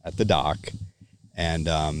at the dock. And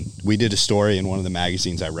we did a story in one of the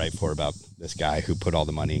magazines I write for about this guy who put all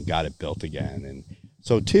the money and got it built again. And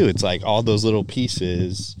so too, it's like all those little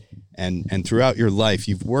pieces. And throughout your life,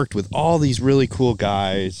 you've worked with all these really cool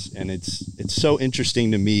guys. And it's so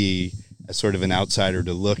interesting to me as sort of an outsider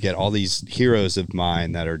to look at all these heroes of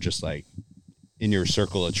mine that are just like in your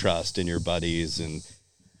circle of trust, in your buddies. And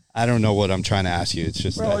I don't know what I'm trying to ask you. It's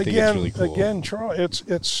just, well, I think it's really cool. Again, Charles,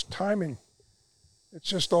 it's timing. It's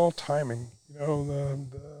just all timing. You know,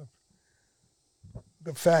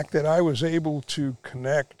 the fact that I was able to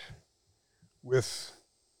connect with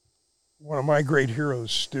one of my great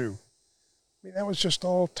heroes, Stu. I mean, that was just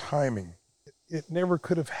all timing. It never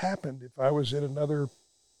could have happened if I was in another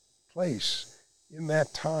place in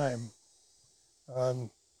that time. And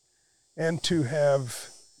to have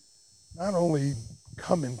not only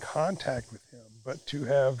come in contact with him, but to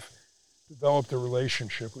have developed a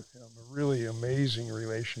relationship with him, a really amazing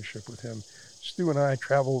relationship with him. Stu and I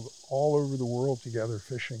traveled all over the world together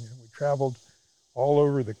fishing, and we traveled all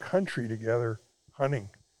over the country together hunting.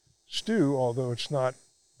 Stu, although it's not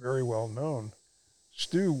very well known,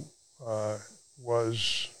 Stu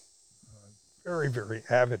was a very, very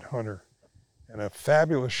avid hunter and a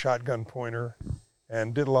fabulous shotgun pointer,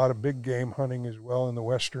 and did a lot of big game hunting as well in the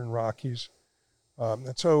Western Rockies.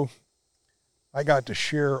 And so I got to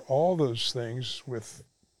share all those things with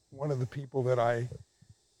one of the people that I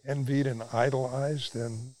envied and idolized,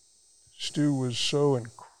 and Stu was so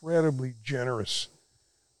incredibly generous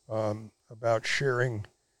about sharing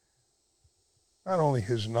not only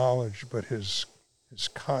his knowledge, but his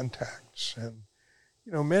contacts. And,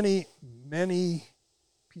 you know, many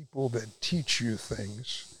people that teach you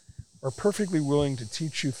things are perfectly willing to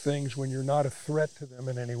teach you things when you're not a threat to them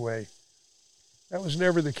in any way. That was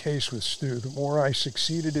never the case with Stu. The more I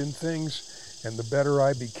succeeded in things and the better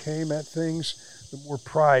I became at things, the more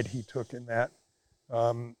pride he took in that.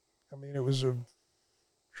 I mean, it was a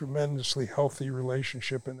tremendously healthy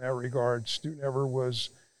relationship in that regard. Stu never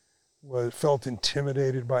felt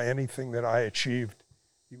intimidated by anything that I achieved.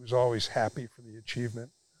 He was always happy for the achievement.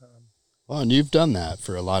 Well, and you've done that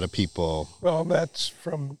for a lot of people. Well, that's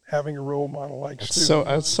from having a role model like Stu.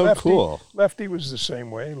 That's so cool. Lefty was the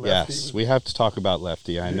same way. We have to talk about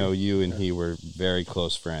Lefty. I know you and he were very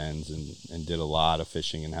close friends and did a lot of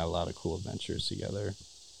fishing and had a lot of cool adventures together.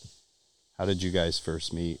 How did you guys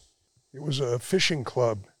first meet? It was a fishing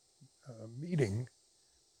club meeting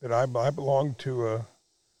that I belonged to a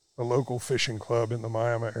local fishing club in the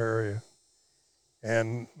Miami area.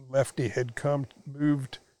 And Lefty had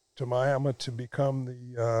moved to Miami to become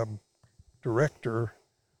the director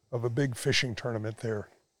of a big fishing tournament there.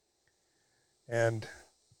 And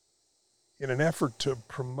in an effort to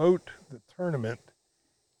promote the tournament,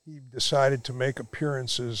 he decided to make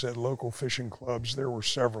appearances at local fishing clubs. There were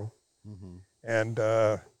several. Mm-hmm.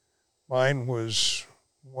 And mine was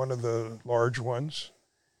one of the large ones.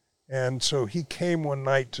 And so he came one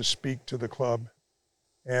night to speak to the club.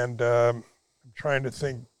 And I'm trying to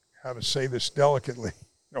think how to say this delicately.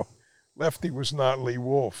 You know, Lefty was not Lee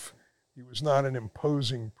Wolf. He was not an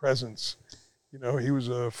imposing presence. You know, he was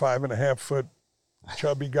a 5.5-foot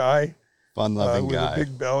chubby guy. Fun-loving guy. With a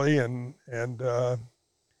big belly and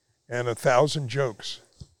 1,000 jokes.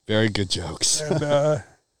 Very good jokes. And,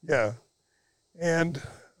 yeah. And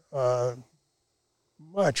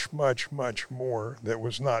much, much, much more that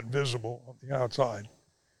was not visible on the outside.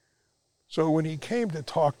 So when he came to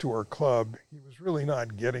talk to our club, he was really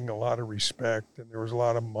not getting a lot of respect, and there was a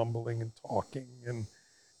lot of mumbling and talking,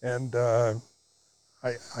 and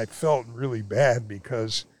I felt really bad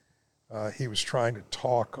because he was trying to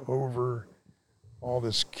talk over all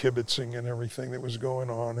this kibitzing and everything that was going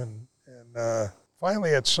on, and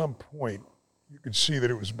finally at some point you could see that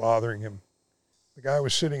it was bothering him. The guy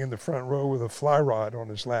was sitting in the front row with a fly rod on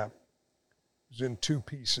his lap. It was in two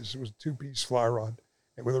pieces. It was a 2-piece fly rod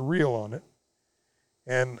and with a reel on it.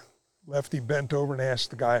 And Lefty bent over and asked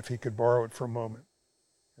the guy if he could borrow it for a moment.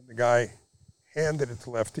 And the guy handed it to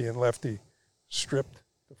Lefty, and Lefty stripped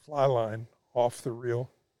the fly line off the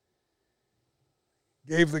reel,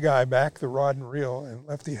 gave the guy back the rod and reel, and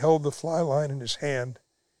Lefty held the fly line in his hand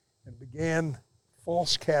and began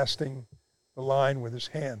false casting the line with his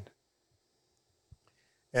hand.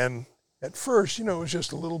 And at first, you know, it was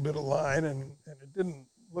just a little bit of line, and it didn't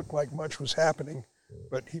look like much was happening.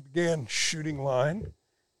 But he began shooting line,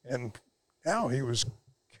 and now he was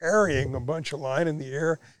carrying a bunch of line in the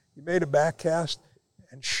air. He made a back cast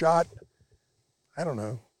and shot, I don't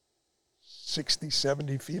know, 60,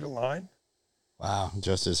 70 feet of line. Wow,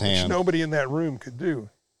 just his hand. Which nobody in that room could do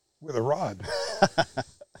with a rod.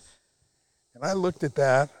 And I looked at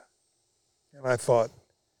that, and I thought,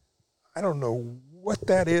 I don't know what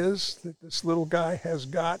that is that this little guy has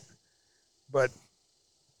got, but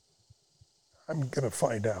I'm going to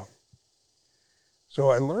find out. So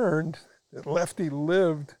I learned that Lefty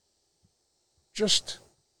lived just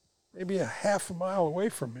maybe a half a mile away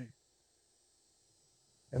from me.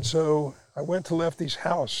 And so I went to Lefty's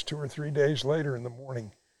house 2 or 3 days later in the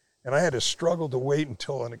morning, and I had to struggle to wait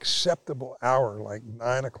until an acceptable hour, like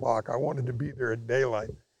 9 o'clock. I wanted to be there at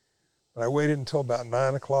daylight. But I waited until about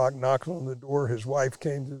 9 o'clock, knocked on the door. His wife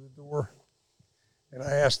came to the door, and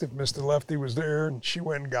I asked if Mr. Lefty was there, and she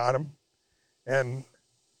went and got him. And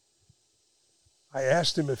I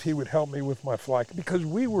asked him if he would help me with my fly, because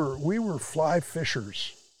we were fly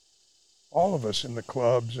fishers, all of us in the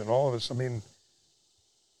clubs and all of us. I mean,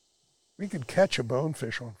 we could catch a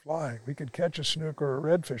bonefish on fly. We could catch a snook or a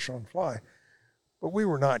redfish on fly, but we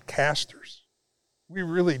were not casters. We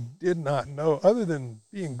really did not know, other than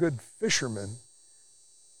being good fishermen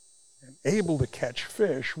and able to catch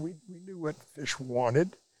fish, we knew what fish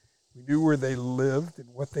wanted. We knew where they lived and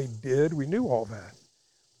what they did. We knew all that.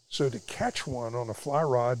 So to catch one on a fly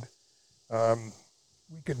rod,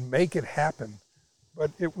 we could make it happen,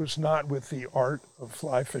 but it was not with the art of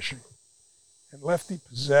fly fishing. And Lefty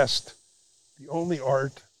possessed the only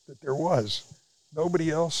art that there was.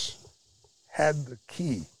 Nobody else had the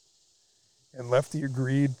key. And Lefty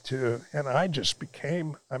agreed to, and I just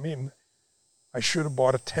became, I mean, I should have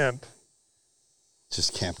bought a tent.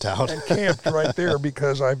 Just camped out. And camped right there,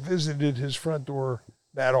 because I visited his front door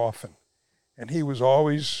that often. And he was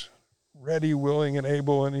always ready, willing, and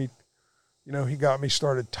able. And he got me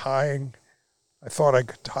started tying. I thought I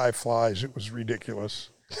could tie flies. It was ridiculous.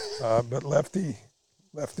 But Lefty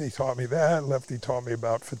taught me that. Lefty taught me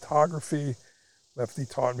about photography. Lefty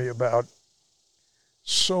taught me about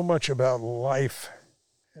so much about life.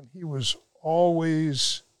 And he was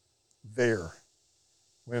always there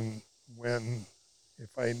when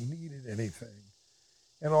if I needed anything.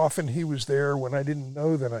 And often he was there when I didn't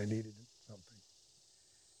know that I needed something.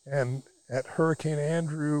 And at Hurricane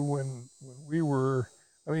Andrew, when we were,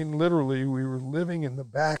 I mean, literally, we were living in the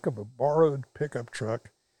back of a borrowed pickup truck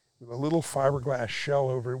with a little fiberglass shell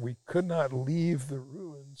over it. We could not leave the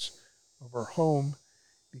ruins of our home,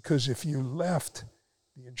 because if you left,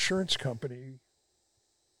 the insurance company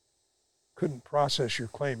couldn't process your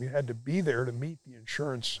claim. You had to be there to meet the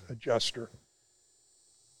insurance adjuster.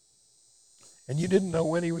 And you didn't know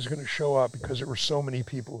when he was going to show up, because there were so many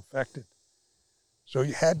people affected. So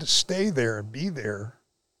you had to stay there and be there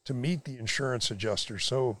to meet the insurance adjuster.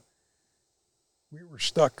 So we were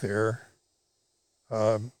stuck there.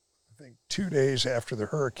 I think 2 days after the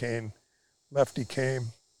hurricane, Lefty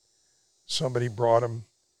came. Somebody brought him.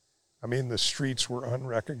 I mean, the streets were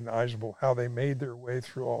unrecognizable, how they made their way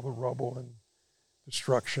through all the rubble and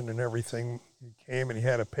destruction and everything. He came and he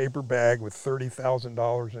had a paper bag with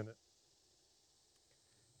 $30,000 in it.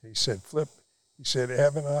 And he said, Flip, he said,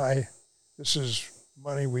 Ev and I, this is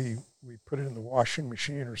money, we put it in the washing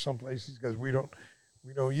machine or someplace. He goes, we don't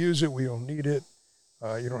use it, we don't need it.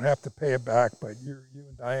 You don't have to pay it back, but you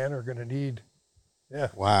and Diane are going to need. Yeah.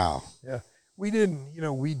 Wow. Yeah. We didn't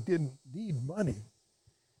need money.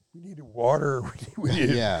 We needed water. We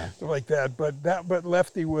needed stuff like that. But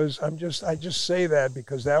Lefty was. I just say that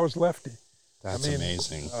because that was Lefty. That's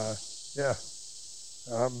amazing. Yeah.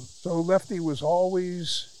 So Lefty was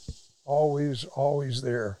always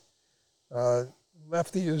there.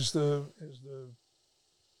 Lefty is the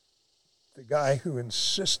guy who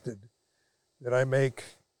insisted that I make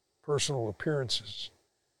personal appearances,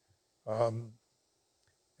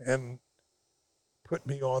 and put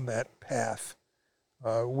me on that path,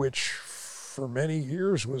 which for many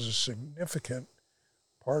years was a significant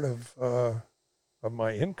part of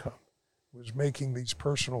my income, was making these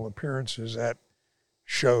personal appearances at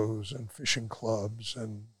shows and fishing clubs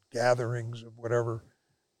and gatherings of whatever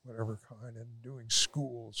kind, and doing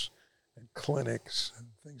schools and clinics and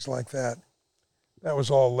things like that. That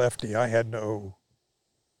was all Lefty. I had no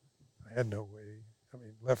way. I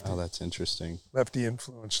mean, Lefty. Oh, that's interesting. Lefty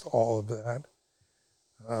influenced all of that.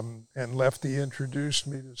 And Lefty introduced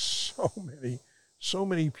me to so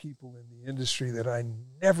many people in the industry that I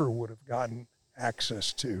never would have gotten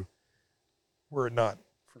access to were it not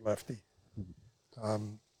for Lefty.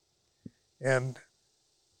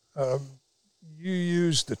 You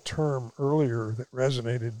used the term earlier that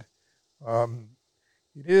resonated.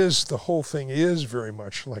 The whole thing is very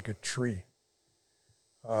much like a tree.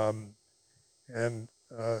 And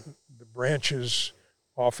the branches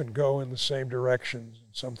often go in the same directions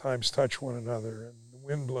and sometimes touch one another, and the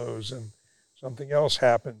wind blows and something else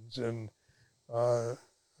happens. And so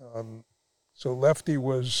Lefty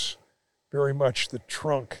was very much the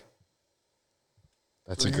trunk.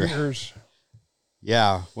 That's a great.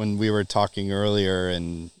 Yeah, when we were talking earlier,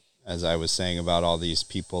 and as I was saying about all these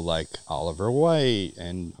people like Oliver White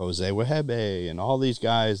and Jose Wehebe and all these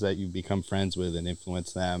guys that you become friends with and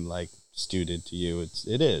influence them, like student to you, it's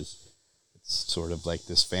It's sort of like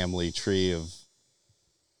this family tree of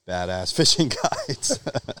badass fishing guides.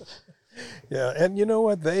 Yeah, and you know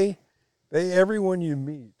what? They everyone you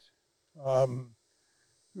meet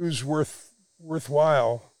who's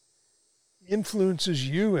worthwhile influences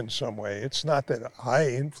you in some way. It's not that I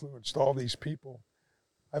influenced all these people.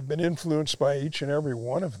 I've been influenced by each and every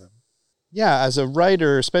one of them. Yeah, as a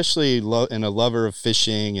writer, especially and a lover of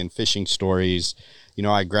fishing and fishing stories, you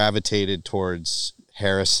know, I gravitated towards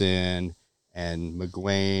Harrison and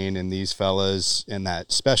McGuane and these fellas in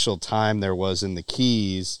that special time there was in the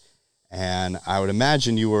Keys. And I would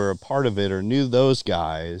imagine you were a part of it or knew those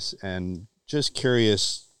guys. And just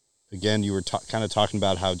curious, again, you were kind of talking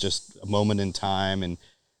about how just a moment in time. And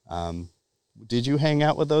did you hang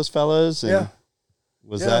out with those fellas? And yeah.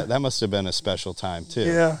 That must have been a special time too.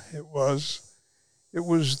 Yeah, it was. That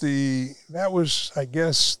was, I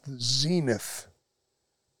guess, the zenith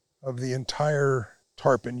of the entire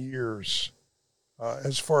tarpon years,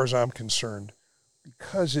 as far as I'm concerned,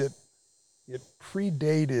 because it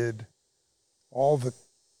predated all the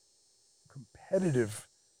competitive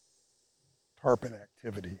tarpon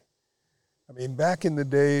activity. I mean, back in the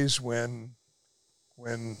days when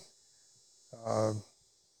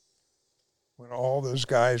all those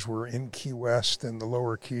guys were in Key West and the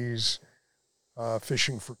lower Keys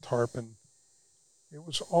fishing for tarpon, it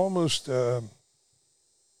was almost,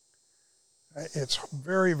 it's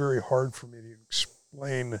very, very hard for me to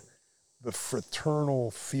explain the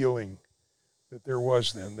fraternal feeling that there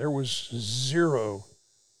was then. There was zero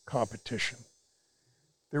competition.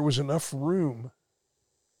 There was enough room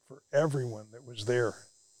for everyone that was there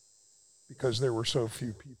because there were so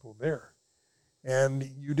few people there. And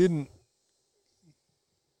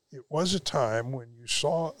it was a time when you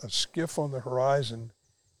saw a skiff on the horizon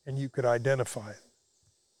and you could identify it.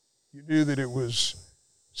 You knew that it was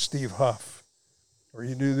Steve Huff, or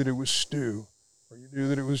you knew that it was Stu, or you knew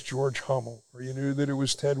that it was George Hummel, or you knew that it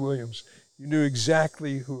was Ted Williams. You knew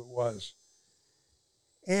exactly who it was.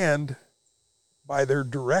 And by their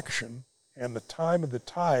direction and the time of the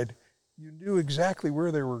tide, you knew exactly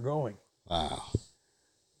where they were going. Wow.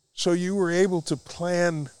 So you were able to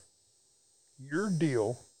plan your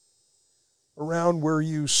deal around where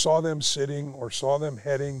you saw them sitting or saw them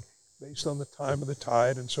heading based on the time of the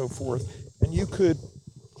tide and so forth. And you could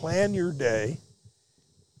plan your day.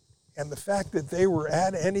 And the fact that they were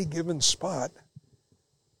at any given spot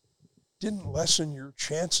didn't lessen your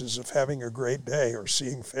chances of having a great day or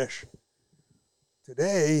seeing fish.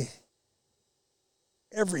 Today,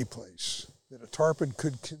 every place that a tarpon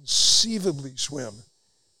could conceivably swim,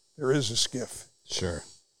 there is a skiff. Sure.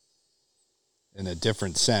 In a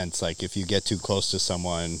different sense, like if you get too close to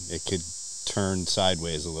someone, it could turn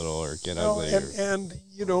sideways a little or get ugly. And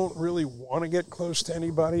you don't really want to get close to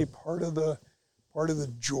anybody. Part of the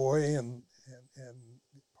joy and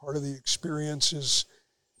part of the experience is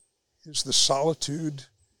the solitude.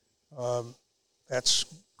 That's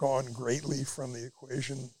gone greatly from the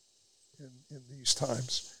equation in these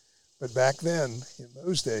times. But back then, in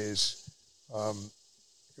those days,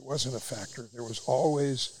 it wasn't a factor. There was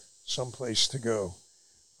always some place to go.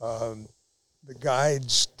 The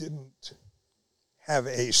guides didn't have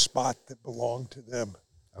a spot that belonged to them.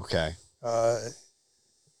 Okay.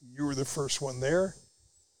 You were the first one there.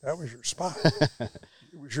 That was your spot.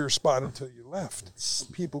 It was your spot until you left.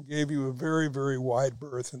 People gave you a very, very wide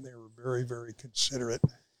berth, and they were very, very considerate.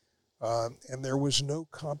 And there was no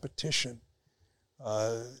competition.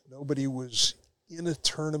 Nobody was in a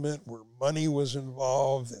tournament where money was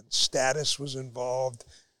involved and status was involved,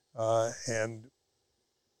 and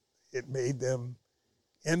it made them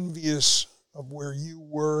envious of where you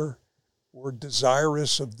were or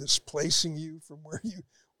desirous of displacing you from where you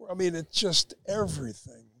were. I mean, it just,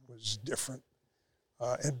 everything was different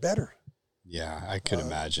and better. Yeah, I could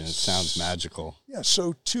imagine. It sounds magical. Yeah,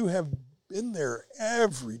 so to have been there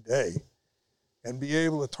every day and be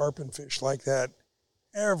able to tarpon fish like that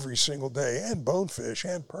every single day, and bonefish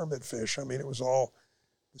and permit fish, I mean, it was all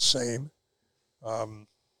the same.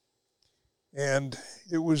 And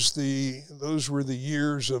it was those were the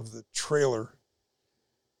years of the trailer.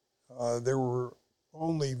 There were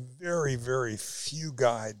only very, very few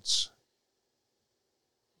guides.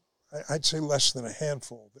 I'd say less than a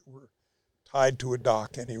handful that were tied to a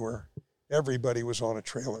dock anywhere. Everybody was on a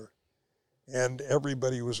trailer, and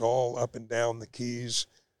everybody was all up and down the Keys.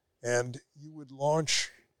 And you would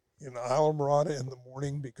launch in Islamorada in the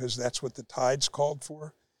morning because that's what the tides called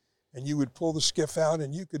for. And you would pull the skiff out,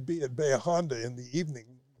 and you could be at Bay Honda in the evening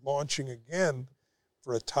launching again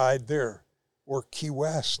for a tide there, or Key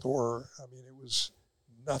West, or, I mean, it was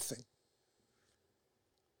nothing.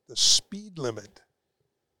 The speed limit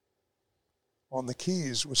on the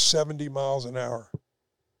Keys was 70 miles an hour.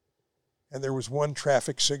 And there was one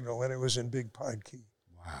traffic signal, and it was in Big Pine Key.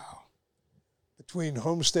 Wow. Between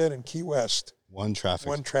Homestead and Key West. One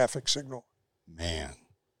traffic signal. Man.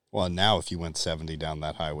 Well, now if you went 70 down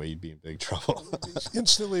that highway, you'd be in big trouble.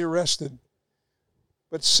 Instantly arrested.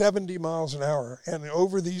 But 70 miles an hour, and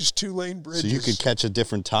over these 2-lane bridges. So you could catch a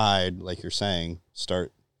different tide, like you're saying.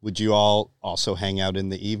 Would you all also hang out in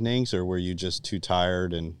the evenings, or were you just too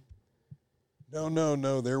tired? And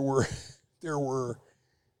No. There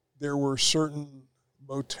were certain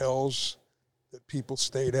motels that people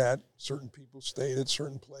stayed at. Certain people stayed at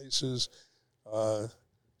certain places.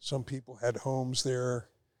 Some people had homes there.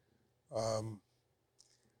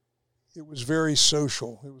 It was very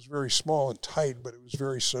social. It was very small and tight, but it was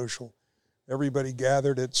very social. Everybody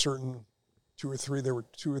gathered at certain there were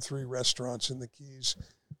 2 or 3 restaurants in the Keys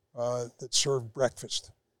that served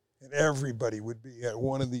breakfast. And everybody would be at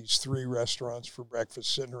one of these 3 restaurants for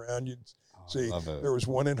breakfast, sitting around. You'd see there was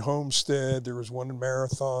one in Homestead, there was one in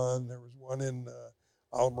Marathon, there was one in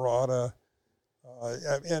Almirada.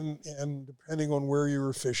 And depending on where you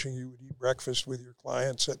were fishing, you would eat breakfast with your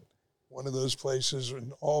clients at one of those places,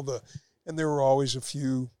 and there were always a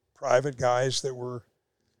few private guys that were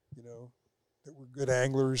good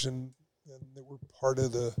anglers and that were part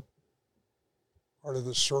of the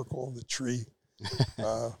circle, the tree.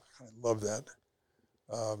 I love that.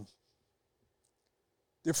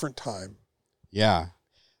 Different time. Yeah.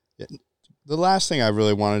 The last thing I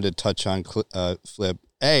really wanted to touch on, Flip.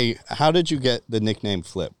 How did you get the nickname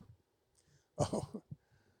Flip?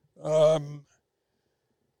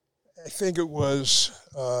 I think it was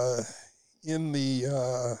in the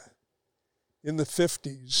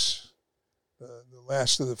 50s, the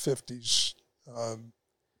last of the 50s.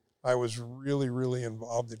 I was really, really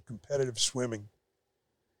involved in competitive swimming,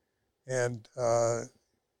 and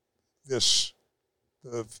the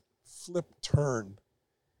flip turn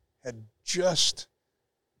had just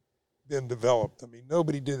been developed. I mean,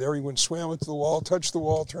 nobody did. Everyone swam into the wall, touched the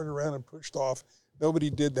wall, turned around, and pushed off. Nobody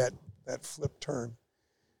did that flip turn.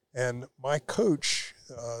 And my coach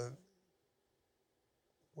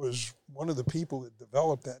was one of the people that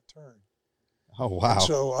developed that turn. Oh, wow. And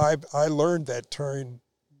so I learned that turn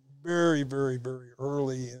very, very, very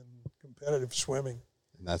early in competitive swimming.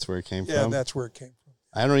 And that's where it came from? Yeah, that's where it came from.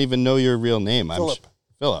 I don't even know your real name. Philip.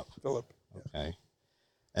 Philip. Yeah. Okay.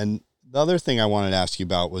 And the other thing I wanted to ask you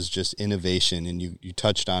about was just innovation, and you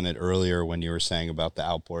touched on it earlier when you were saying about the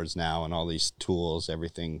outboards now and all these tools,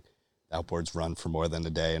 everything. Outboards run for more than a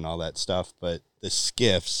day and all that stuff. But the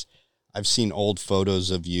skiffs, I've seen old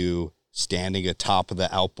photos of you standing atop of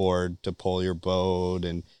the outboard to pull your boat.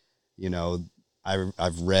 And,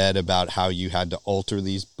 I've read about how you had to alter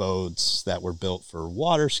these boats that were built for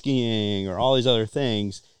water skiing or all these other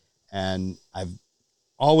things. And I've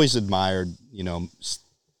always admired,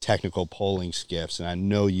 technical poling skiffs. And I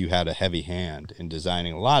know you had a heavy hand in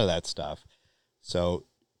designing a lot of that stuff. So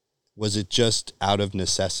was it just out of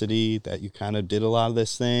necessity that you kind of did a lot of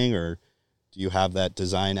this thing, or do you have that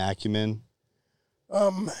design acumen?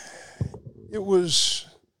 It was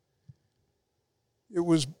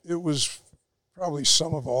probably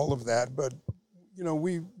some of all of that, but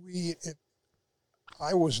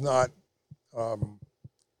I was not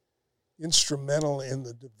instrumental in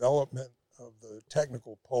the development of the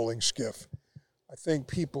technical poling skiff. I think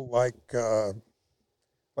people like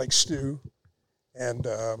Stu and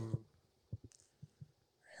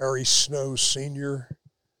Harry Snow Sr.,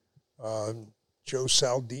 Joe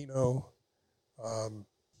Saldino,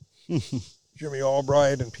 Jimmy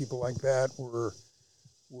Albright, and people like that were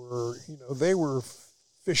they were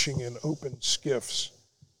fishing in open skiffs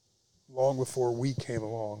long before we came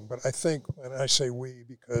along. But I think, and I say we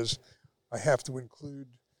because I have to include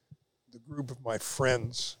the group of my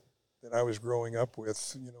friends that I was growing up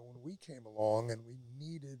with, when we came along and we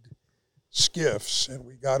needed skiffs and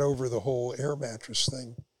we got over the whole air mattress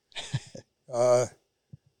thing.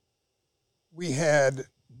 We had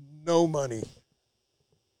no money.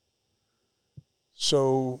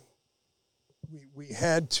 So we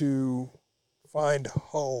had to find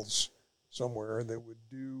hulls somewhere that would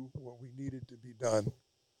do what we needed to be done.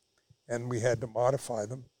 And we had to modify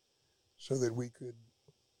them so that we could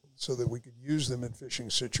use them in fishing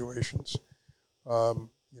situations.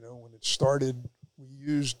 When it started, we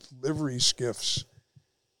used livery skiffs.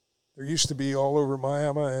 There used to be all over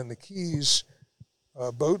Miami and the Keys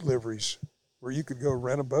boat liveries where you could go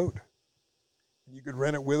rent a boat. And you could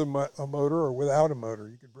rent it with a motor or without a motor.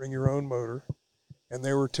 You could bring your own motor. And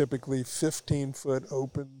they were typically 15-foot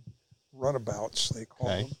open runabouts, they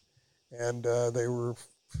called them. And they were,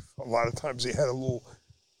 a lot of times they had a little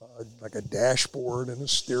like a dashboard and a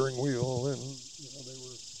steering wheel, and they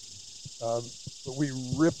were. But we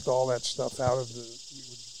ripped all that stuff out of we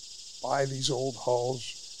would buy these old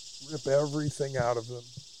hulls, rip everything out of them,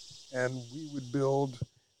 and we would build.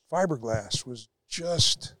 Fiberglass was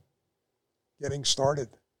just getting started.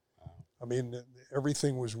 I mean,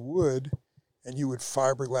 everything was wood, and you would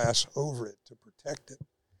fiberglass over it to protect it.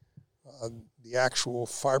 The actual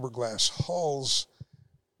fiberglass hulls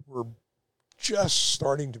were just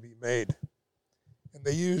starting to be made, and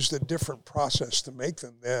they used a different process to make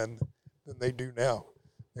them then than they do now.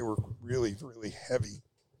 They were really, really heavy,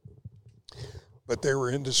 but they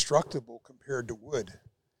were indestructible compared to wood.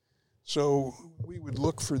 So we would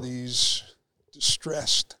look for these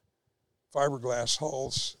distressed fiberglass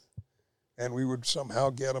hulls, and we would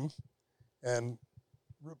somehow get them and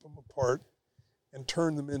rip them apart and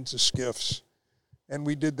turn them into skiffs. And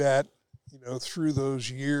we did that, through those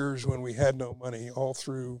years when we had no money, all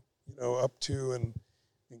through, up to and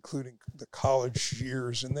including the college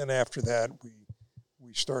years. And then after that,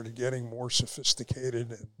 we started getting more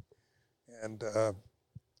sophisticated and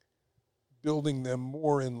building them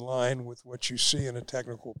more in line with what you see in a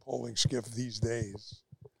technical poling skiff these days.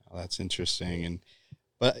 Oh, that's interesting.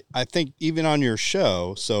 But I think even on your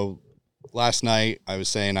show, so last night I was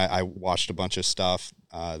saying I watched a bunch of stuff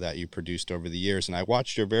that you produced over the years, and I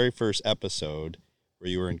watched your very first episode where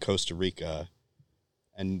you were in Costa Rica,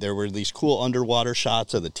 and there were these cool underwater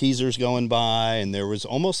shots of the teasers going by, and there was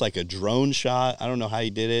almost like a drone shot. I don't know how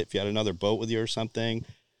you did it, if you had another boat with you or something,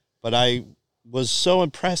 but I was so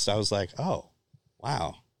impressed. I was like, oh,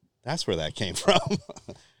 wow, that's where that came from.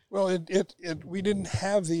 Well, we didn't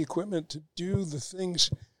have the equipment to do the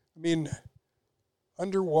things. I mean,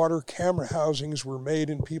 underwater camera housings were made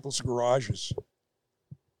in people's garages.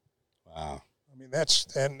 Wow. I mean,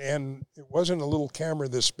 and it wasn't a little camera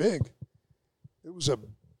this big. It was a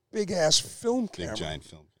big-ass film camera. Big, giant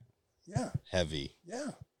film. Yeah. Heavy.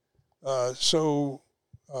 Yeah.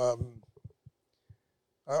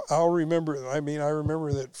 I'll remember, I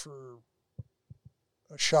remember that for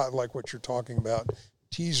a shot like what you're talking about,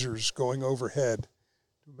 teasers going overhead,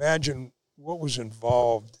 imagine what was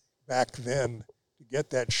involved back then to get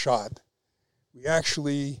that shot. We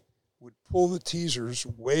actually would pull the teasers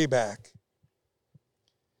way back.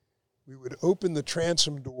 We would open the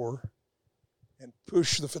transom door and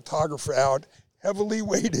push the photographer out, heavily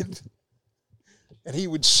weighted, and he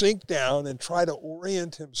would sink down and try to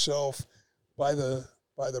orient himself by the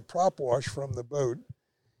prop wash from the boat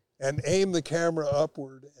and aim the camera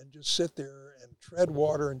upward and just sit there and tread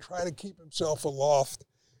water and try to keep himself aloft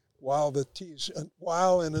while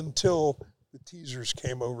and until the teasers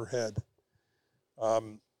came overhead.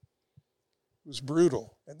 It was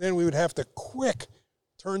brutal. And then we would have to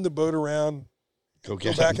turn the boat around, go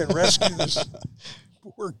back and rescue this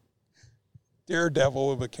poor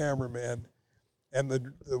daredevil of a cameraman. And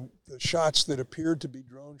the shots that appeared to be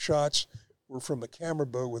drone shots were from a camera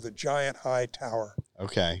boat with a giant high tower.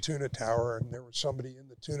 Okay. Tuna tower, and there was somebody in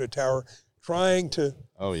the tuna tower trying to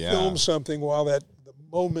film something while the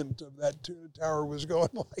moment of that tuna tower was going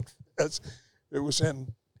like this. He was in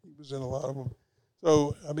a lot of them.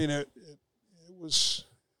 So, I mean, it was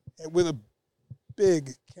with a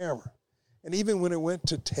big camera. And even when it went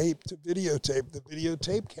to videotape, the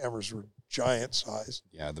videotape cameras were giant size.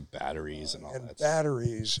 Yeah, the batteries and all that.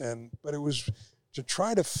 Batteries, but it was to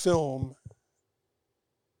try to film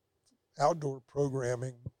outdoor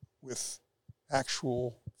programming with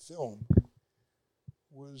actual film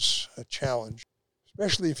was a challenge,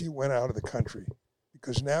 especially if you went out of the country,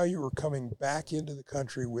 because now you were coming back into the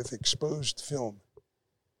country with exposed film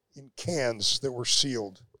in cans that were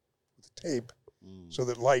sealed with tape so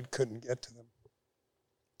that light couldn't get to them.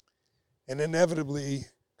 And inevitably,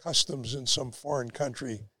 customs in some foreign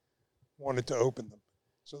country wanted to open them,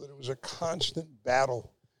 so that it was a constant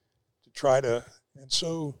battle to try to, and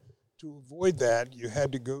so to avoid that, you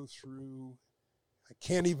had to go through, I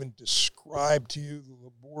can't even describe to you the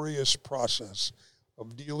laborious process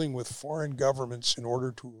of dealing with foreign governments in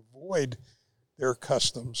order to avoid their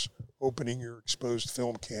customs opening your exposed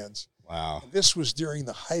film cans. Wow. And this was during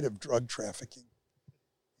the height of drug trafficking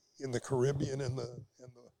in the Caribbean and in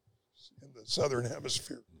the Southern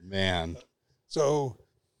Hemisphere. Man. So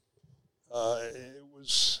it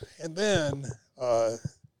was, and then the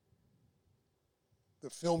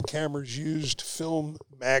film cameras used film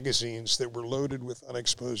magazines that were loaded with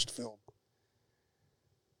unexposed film.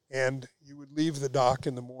 And you would leave the dock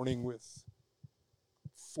in the morning with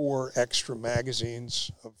 4 extra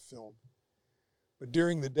magazines of film. But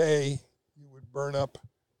during the day, you would burn up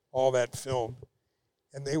all that film,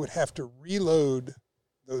 and they would have to reload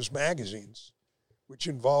those magazines which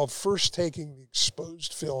involved first taking the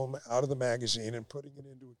exposed film out of the magazine and putting it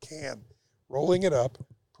into a can, rolling it up,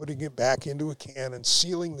 putting it back into a can, and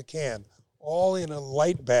sealing the can, all in a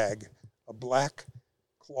light bag, a black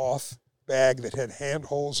cloth bag that had hand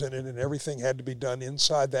holes in it, and everything had to be done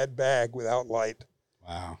inside that bag without light.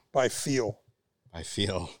 Wow. By feel.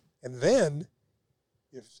 And then,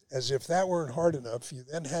 as if that weren't hard enough, you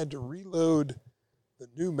then had to reload the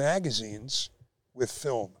new magazines with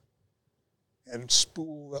film and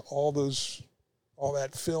spool all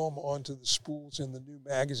that film onto the spools in the new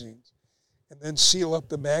magazines, and then seal up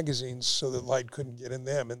the magazines so that light couldn't get in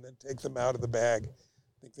them, and then take them out of the bag.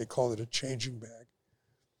 I think they call it a changing bag.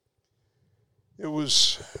 It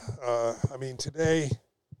was, today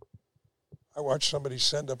I watched somebody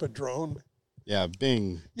send up a drone. Yeah,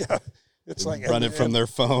 Bing. Yeah, it's like run it from their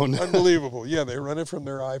phone. Unbelievable. Yeah, they run it from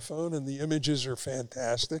their iPhone, and the images are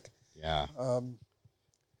fantastic. Yeah.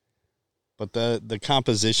 But the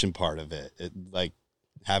composition part of it, like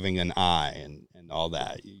having an eye and all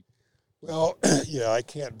that. Well, yeah, I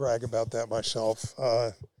can't brag about that myself.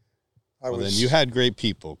 Then you had great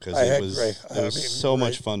people, because it was so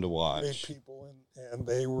much fun to watch. Great people, and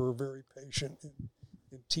they were very patient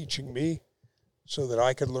in teaching me so that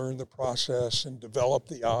I could learn the process and develop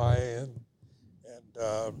the eye, and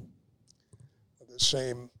the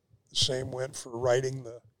same went for writing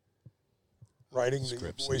the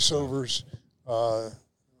voiceovers.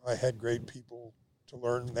 I had great people to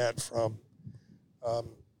learn that from.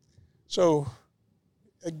 So,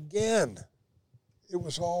 again, it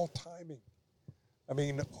was all timing. I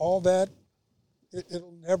mean, all that,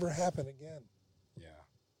 it'll never happen again. Yeah.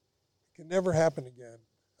 It can never happen again.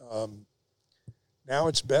 Now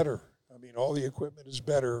it's better. I mean, all the equipment is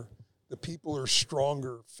better. The people are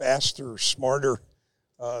stronger, faster, smarter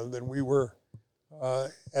than we were,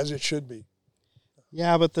 as it should be.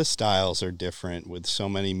 Yeah, but the styles are different with so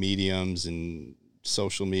many mediums and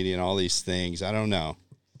social media and all these things. I don't know.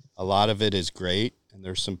 A lot of it is great, and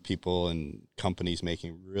there's some people and companies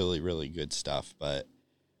making really, really good stuff, but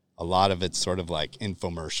a lot of it's sort of like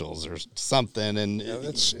infomercials or something. And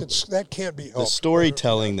that can't be helped. The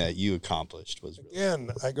storytelling that you accomplished was really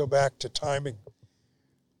Again, I go back to timing.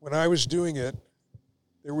 When I was doing it,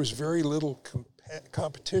 there was very little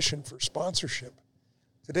competition for sponsorship.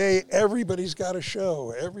 Today, everybody's got a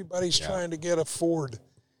show. Everybody's trying to get a Ford.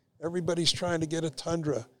 Everybody's trying to get a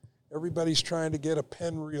Tundra. Everybody's trying to get a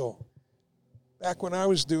pen reel. Back when I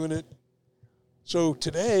was doing it, so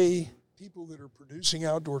today, people that are producing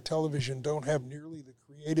outdoor television don't have nearly the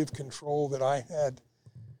creative control that I had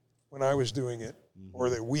when I was doing it, or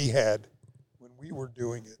that we had when we were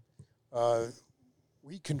doing it.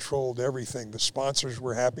 We controlled everything. The sponsors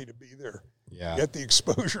were happy to be there. Yeah. Get the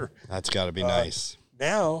exposure. That's got to be nice.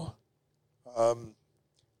 Now,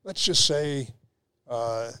 let's just say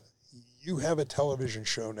you have a television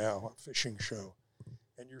show now, a fishing show,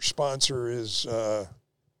 and your sponsor is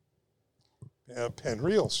Pen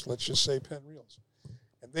Reels. Let's just say Pen Reels.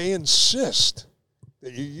 And they insist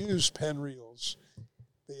that you use Pen Reels.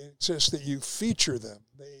 They insist that you feature them.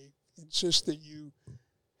 They insist that you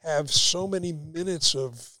have so many minutes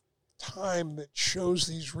of time that shows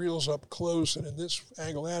these reels up close and in this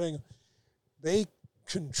angle, they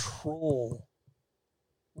control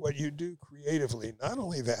what you do creatively. Not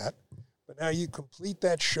only that, but now you complete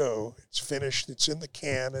that show. It's finished. It's in the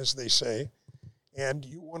can, as they say, and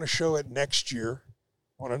you want to show it next year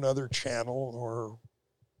on another channel or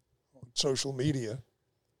on social media.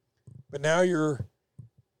 But now your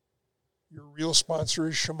real sponsor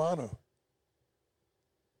is Shimano.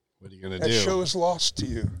 What are you going to do? That show is lost to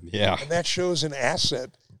you. Yeah. And that show is an asset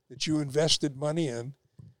that you invested money in.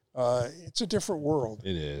 It's a different world.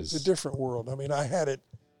 It is. It's a different world. I mean, I had it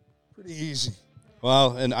pretty easy.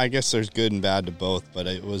 Well, and I guess there's good and bad to both, but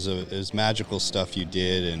it was magical stuff you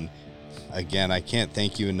did. And again, I can't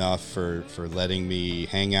thank you enough for letting me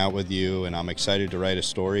hang out with you. And I'm excited to write a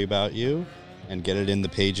story about you and get it in the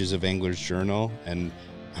pages of Angler's Journal. And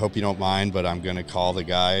I hope you don't mind, but I'm going to call the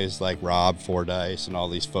guys like Rob Fordyce and all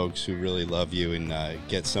these folks who really love you and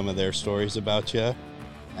get some of their stories about you.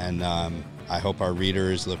 And I hope our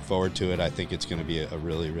readers look forward to it. I think it's going to be a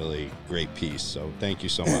really, really great piece. So thank you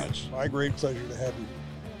so much. My great pleasure to have you.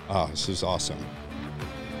 Oh, this is awesome.